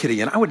wish I was a kid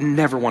again. I would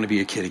never want to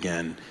be a kid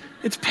again.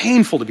 It's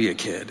painful to be a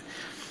kid.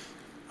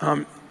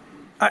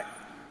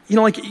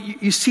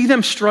 You see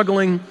them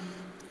struggling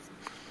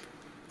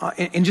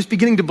and just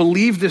beginning to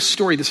believe this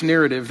story, this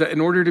narrative, that in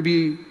order to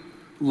be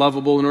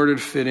lovable, in order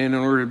to fit in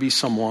order to be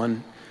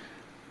someone,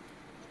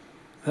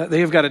 they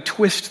have got to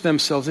twist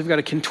themselves, they've got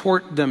to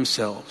contort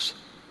themselves,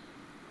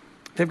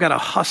 they've got to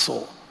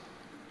hustle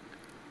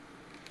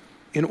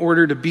in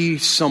order to be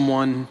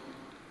someone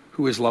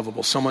who is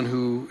lovable, someone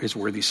who is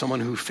worthy,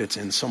 someone who fits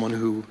in, someone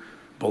who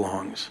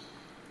belongs.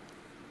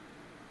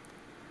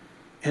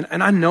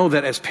 And I know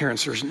that as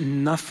parents, there's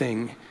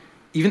nothing,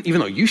 even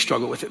though you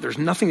struggle with it, there's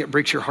nothing that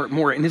breaks your heart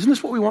more. And isn't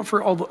this what we want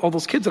for all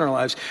those kids in our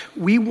lives?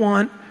 We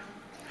want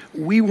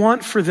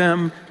for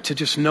them to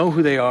just know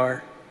who they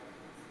are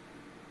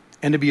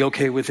and to be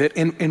okay with it.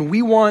 And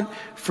we want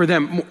for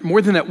them,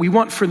 more than that, we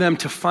want for them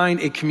to find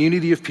a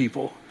community of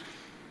people,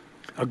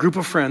 a group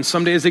of friends,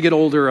 someday as they get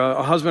older,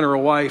 a husband or a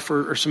wife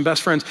or some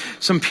best friends,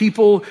 some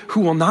people who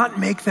will not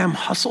make them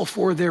hustle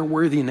for their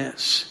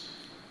worthiness.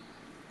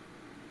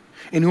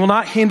 And will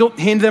not hand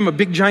them a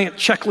big giant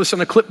checklist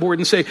on a clipboard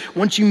and say,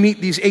 once you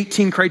meet these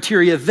 18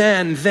 criteria,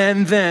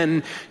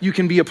 then you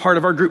can be a part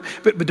of our group.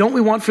 But don't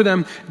we want for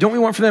them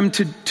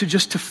to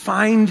just to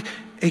find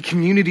a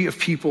community of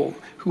people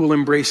who will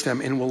embrace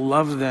them and will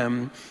love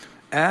them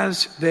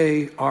as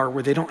they are,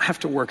 where they don't have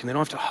to work and they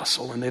don't have to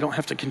hustle and they don't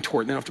have to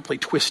contort and they don't have to play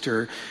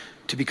twister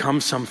to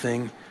become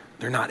something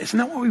they're not. Isn't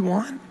that what we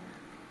want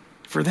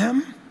for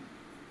them?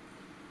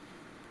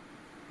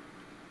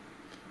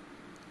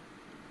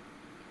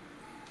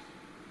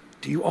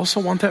 Do you also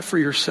want that for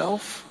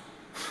yourself?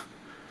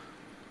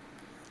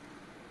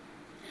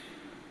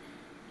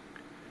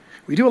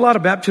 We do a lot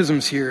of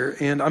baptisms here,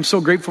 and I'm so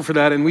grateful for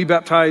that. And we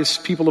baptize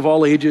people of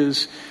all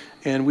ages,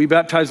 and we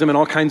baptize them in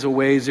all kinds of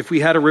ways. If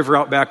we had a river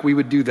out back, we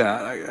would do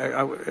that.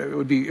 It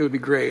would be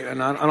great,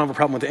 and I don't have a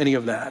problem with any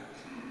of that.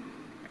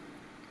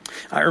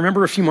 I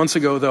remember a few months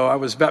ago, though, I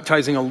was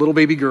baptizing a little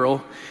baby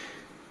girl,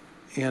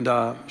 and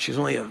she was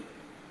only a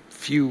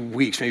few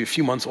weeks, maybe a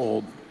few months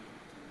old.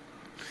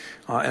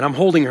 And I'm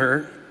holding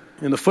her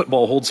in the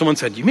football hold. Someone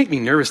said, "You make me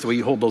nervous the way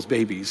you hold those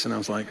babies." And I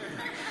was like,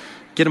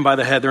 get them by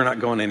the head. They're not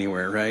going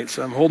anywhere, right?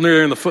 So I'm holding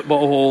her in the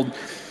football hold,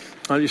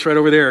 just right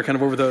over there, kind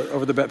of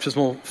over the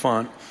baptismal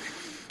font.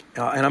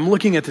 And I'm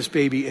looking at this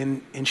baby,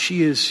 and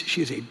she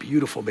is a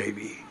beautiful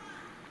baby.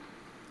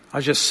 I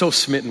was just so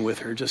smitten with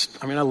her.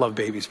 I love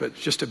babies, but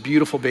just a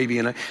beautiful baby.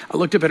 And I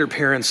looked up at her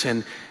parents,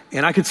 and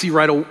I could see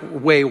right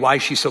away why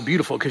she's so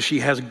beautiful, because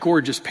she has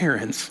gorgeous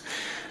parents.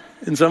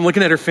 And so I'm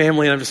looking at her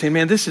family, and I'm just saying,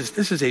 man, this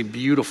is a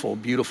beautiful,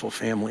 beautiful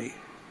family.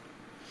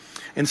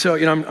 And so,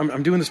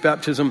 I'm doing this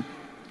baptism,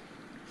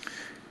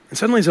 and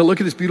suddenly as I look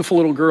at this beautiful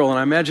little girl and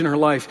I imagine her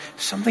life,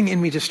 something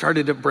in me just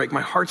started to break. My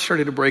heart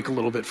started to break a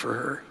little bit for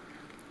her.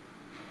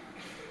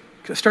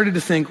 Because I started to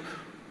think,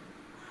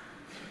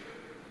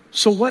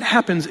 so what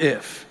happens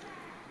if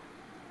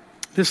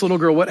this little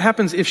girl, what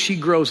happens if she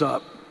grows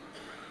up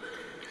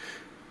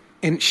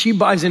and she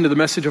buys into the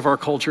message of our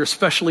culture,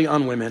 especially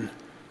on women,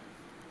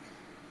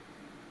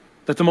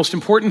 that the most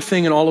important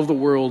thing in all of the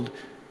world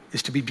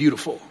is to be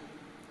beautiful,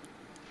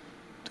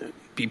 to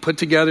be put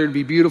together, to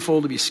be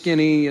beautiful, to be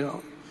skinny,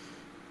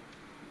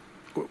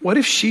 What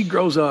if she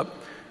grows up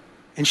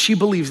And she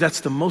believes that's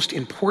the most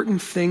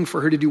important thing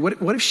for her to do.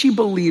 What if she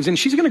believes, and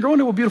she's going to grow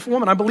into a beautiful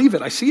woman. I believe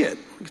it. I see it.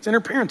 It's in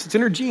her parents. It's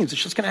in her genes.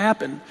 It's just going to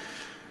happen.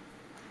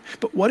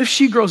 But what if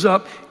she grows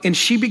up and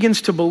she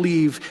begins to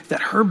believe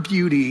that her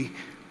beauty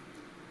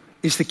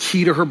is the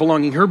key to her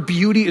belonging? Her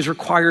beauty is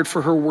required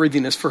for her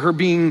worthiness, for her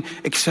being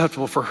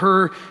acceptable, for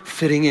her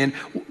fitting in.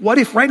 What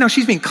if right now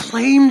she's being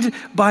claimed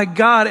by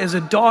God as a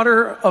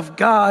daughter of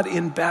God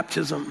in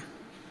baptism?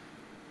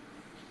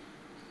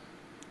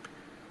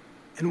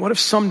 And what if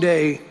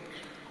someday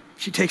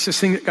she takes this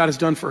thing that God has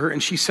done for her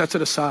and she sets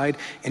it aside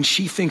and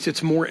she thinks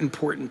it's more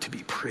important to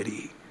be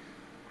pretty,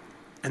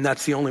 and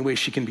that's the only way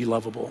she can be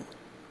lovable?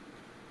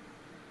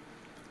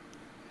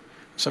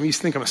 Some of you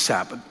think I'm a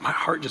sap, but my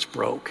heart just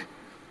broke.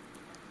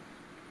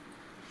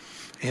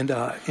 And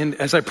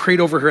as I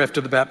prayed over her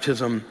after the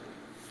baptism,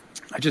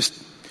 I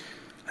just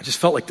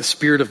felt like the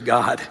Spirit of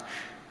God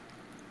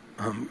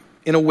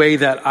in a way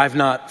that I've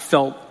not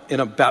felt in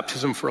a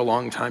baptism for a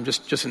long time,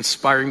 just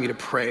inspiring me to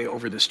pray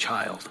over this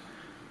child.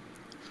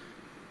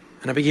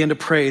 And I began to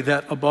pray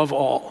that above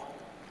all,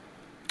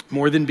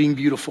 more than being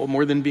beautiful,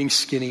 more than being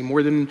skinny,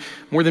 more than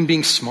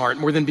being smart,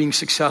 more than being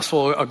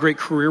successful, a great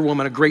career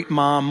woman, a great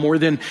mom, more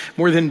than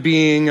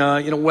being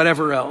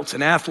whatever else,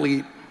 an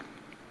athlete,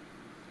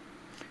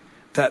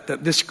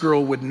 that this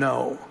girl would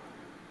know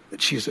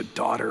that she's a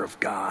daughter of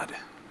God.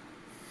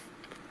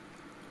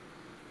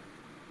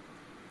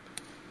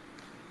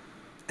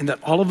 And that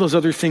all of those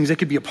other things, they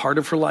could be a part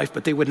of her life,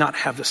 but they would not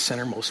have the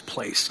centermost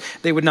place.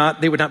 They would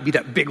not be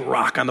that big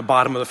rock on the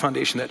bottom of the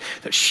foundation,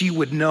 that she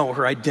would know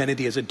her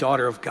identity as a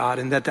daughter of God,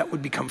 and that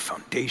would become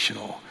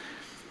foundational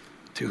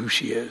to who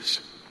she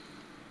is.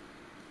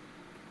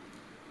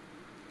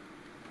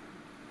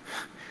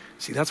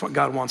 See, that's what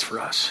God wants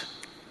for us.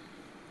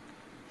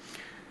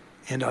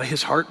 And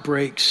his heart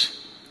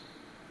breaks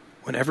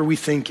whenever we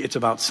think it's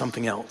about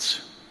something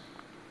else.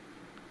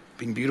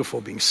 Being beautiful,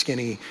 being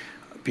skinny,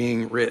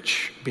 being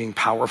rich, being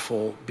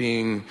powerful,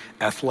 being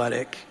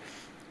athletic,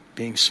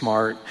 being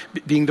smart,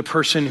 being the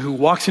person who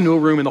walks into a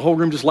room and the whole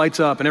room just lights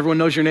up and everyone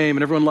knows your name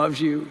and everyone loves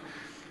you,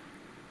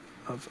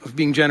 of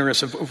being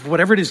generous, of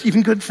whatever it is,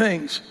 even good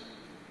things.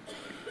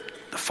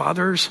 The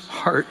Father's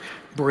heart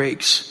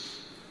breaks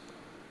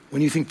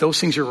when you think those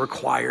things are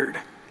required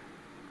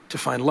to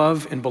find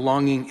love and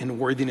belonging and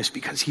worthiness,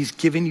 because he's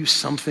given you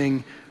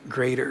something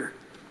greater.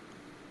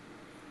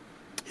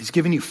 He's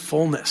given you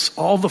fullness,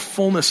 all the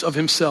fullness of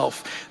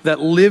himself that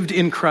lived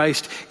in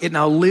Christ. It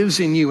now lives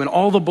in you, and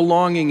all the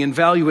belonging and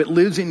value, it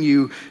lives in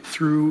you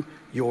through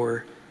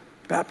your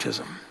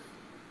baptism.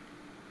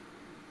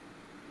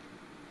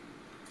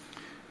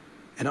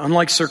 And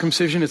unlike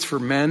circumcision, it's for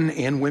men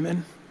and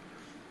women.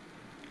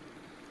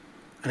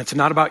 And it's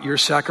not about your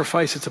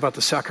sacrifice, it's about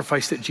the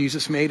sacrifice that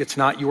Jesus made. It's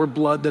not your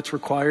blood that's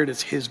required,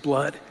 it's his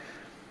blood.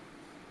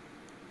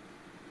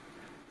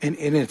 And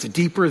it's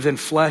deeper than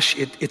flesh.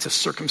 It's a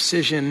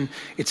circumcision.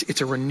 It's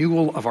a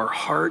renewal of our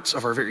hearts,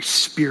 of our very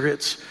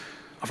spirits,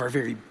 of our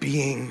very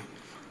being.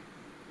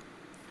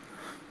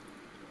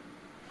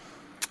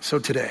 So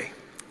today,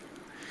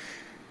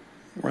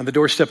 we're on the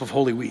doorstep of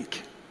Holy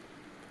Week.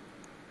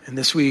 And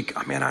this week,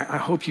 I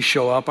hope you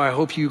show up. I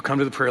hope you come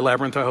to the Prayer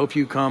Labyrinth. I hope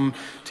you come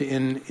to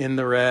In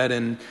the Red.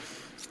 And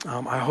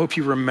I hope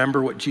you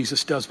remember what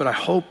Jesus does. But I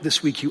hope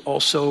this week you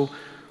also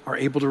are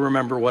able to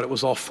remember what it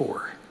was all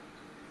for.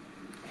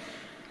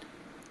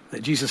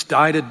 That Jesus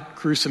died a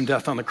gruesome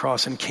death on the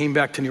cross and came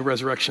back to new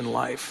resurrection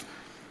life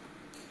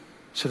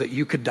so that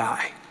you could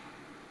die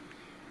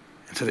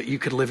and so that you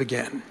could live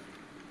again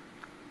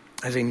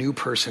as a new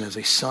person, as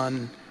a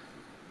son,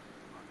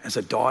 as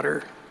a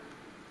daughter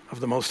of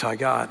the Most High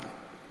God.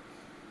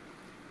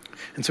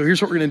 And so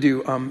here's what we're going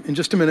to do. In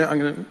just a minute, I'm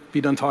going to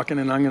be done talking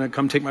and I'm going to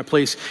come take my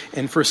place.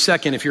 And for a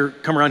second, if you're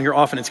come around here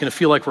often, it's going to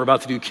feel like we're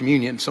about to do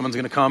communion. Someone's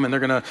going to come and they're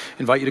going to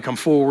invite you to come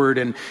forward.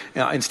 And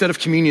instead of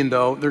communion,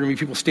 though, there are going to be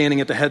people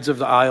standing at the heads of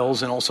the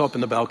aisles and also up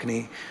in the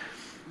balcony.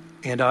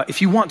 And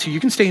if you want to, you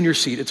can stay in your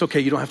seat. It's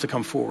okay. You don't have to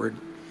come forward.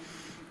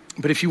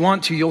 But if you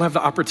want to, you'll have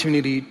the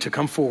opportunity to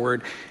come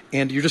forward.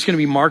 And you're just going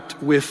to be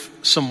marked with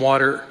some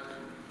water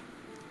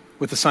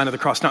with the sign of the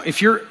cross. Now, if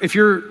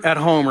you're at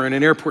home or in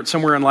an airport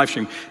somewhere on live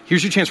stream,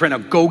 here's your chance right now.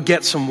 Go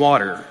get some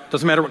water.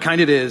 Doesn't matter what kind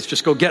it is,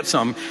 just go get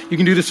some. You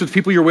can do this with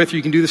people you're with, or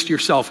you can do this to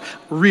yourself.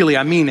 Really,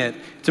 I mean it.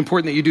 It's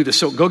important that you do this.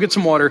 So go get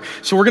some water.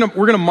 So we're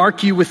gonna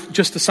mark you with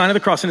just the sign of the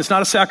cross, and it's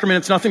not a sacrament,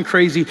 it's nothing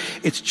crazy.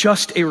 It's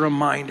just a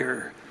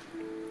reminder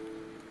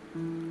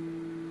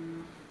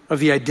of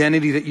the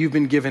identity that you've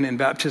been given in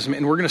baptism.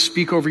 And we're gonna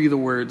speak over you the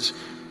words,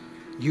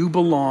 you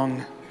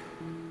belong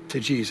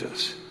to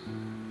Jesus.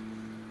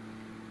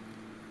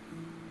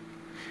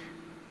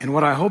 And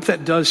what I hope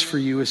that does for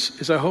you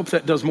is I hope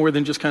that does more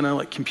than just kind of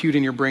like compute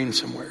in your brain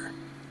somewhere.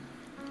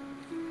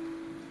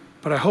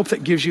 But I hope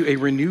that gives you a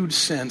renewed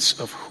sense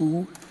of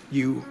who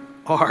you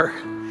are.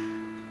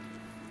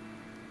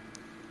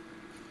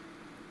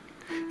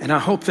 And I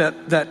hope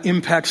that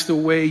impacts the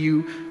way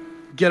you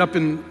get up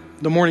in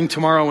the morning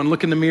tomorrow and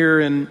look in the mirror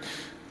and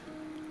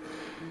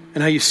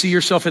and how you see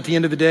yourself at the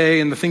end of the day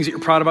and the things that you're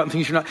proud about and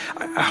things you're not.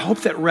 I hope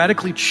that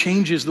radically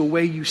changes the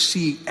way you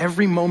see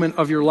every moment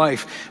of your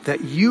life,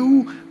 that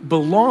you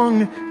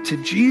belong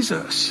to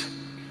Jesus.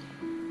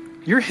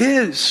 You're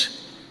his.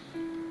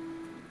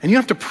 And you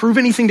don't have to prove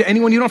anything to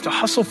anyone. You don't have to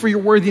hustle for your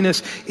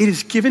worthiness. It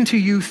is given to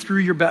you through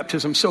your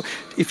baptism. So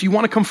if you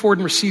want to come forward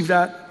and receive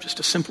that, just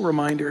a simple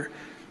reminder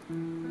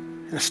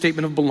and a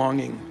statement of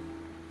belonging.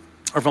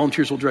 Our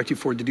volunteers will direct you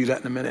forward to do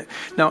that in a minute.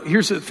 Now,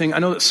 here's the thing. I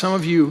know that some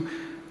of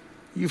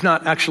you've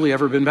not actually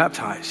ever been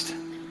baptized.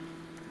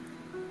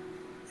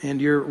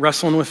 And you're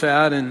wrestling with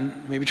that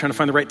and maybe trying to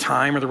find the right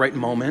time or the right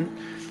moment.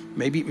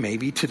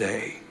 Maybe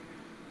today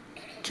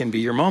can be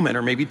your moment,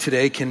 or maybe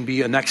today can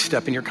be a next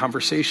step in your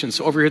conversation.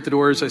 So over here at the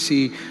doors, I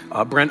see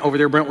Brent over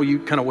there. Brent, will you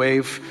kind of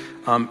wave?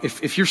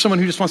 If you're someone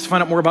who just wants to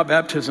find out more about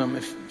baptism,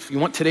 if you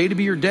want today to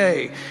be your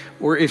day,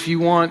 or if you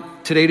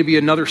want today to be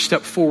another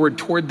step forward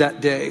toward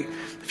that day,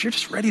 if you're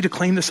just ready to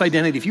claim this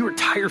identity, if you are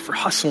tired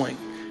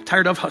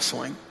of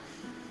hustling,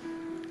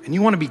 and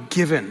you want to be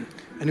given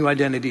a new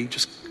identity,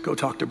 just go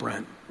talk to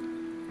Brent.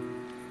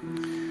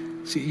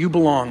 See, you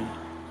belong.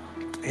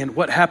 And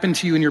what happened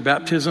to you in your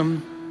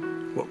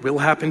baptism, what will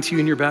happen to you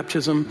in your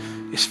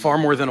baptism, is far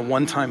more than a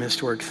one-time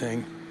historic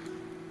thing.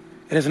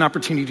 It is an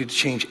opportunity to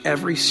change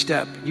every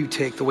step you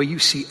take, the way you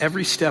see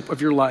every step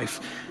of your life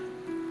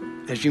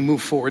as you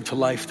move forward to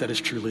life that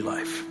is truly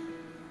life.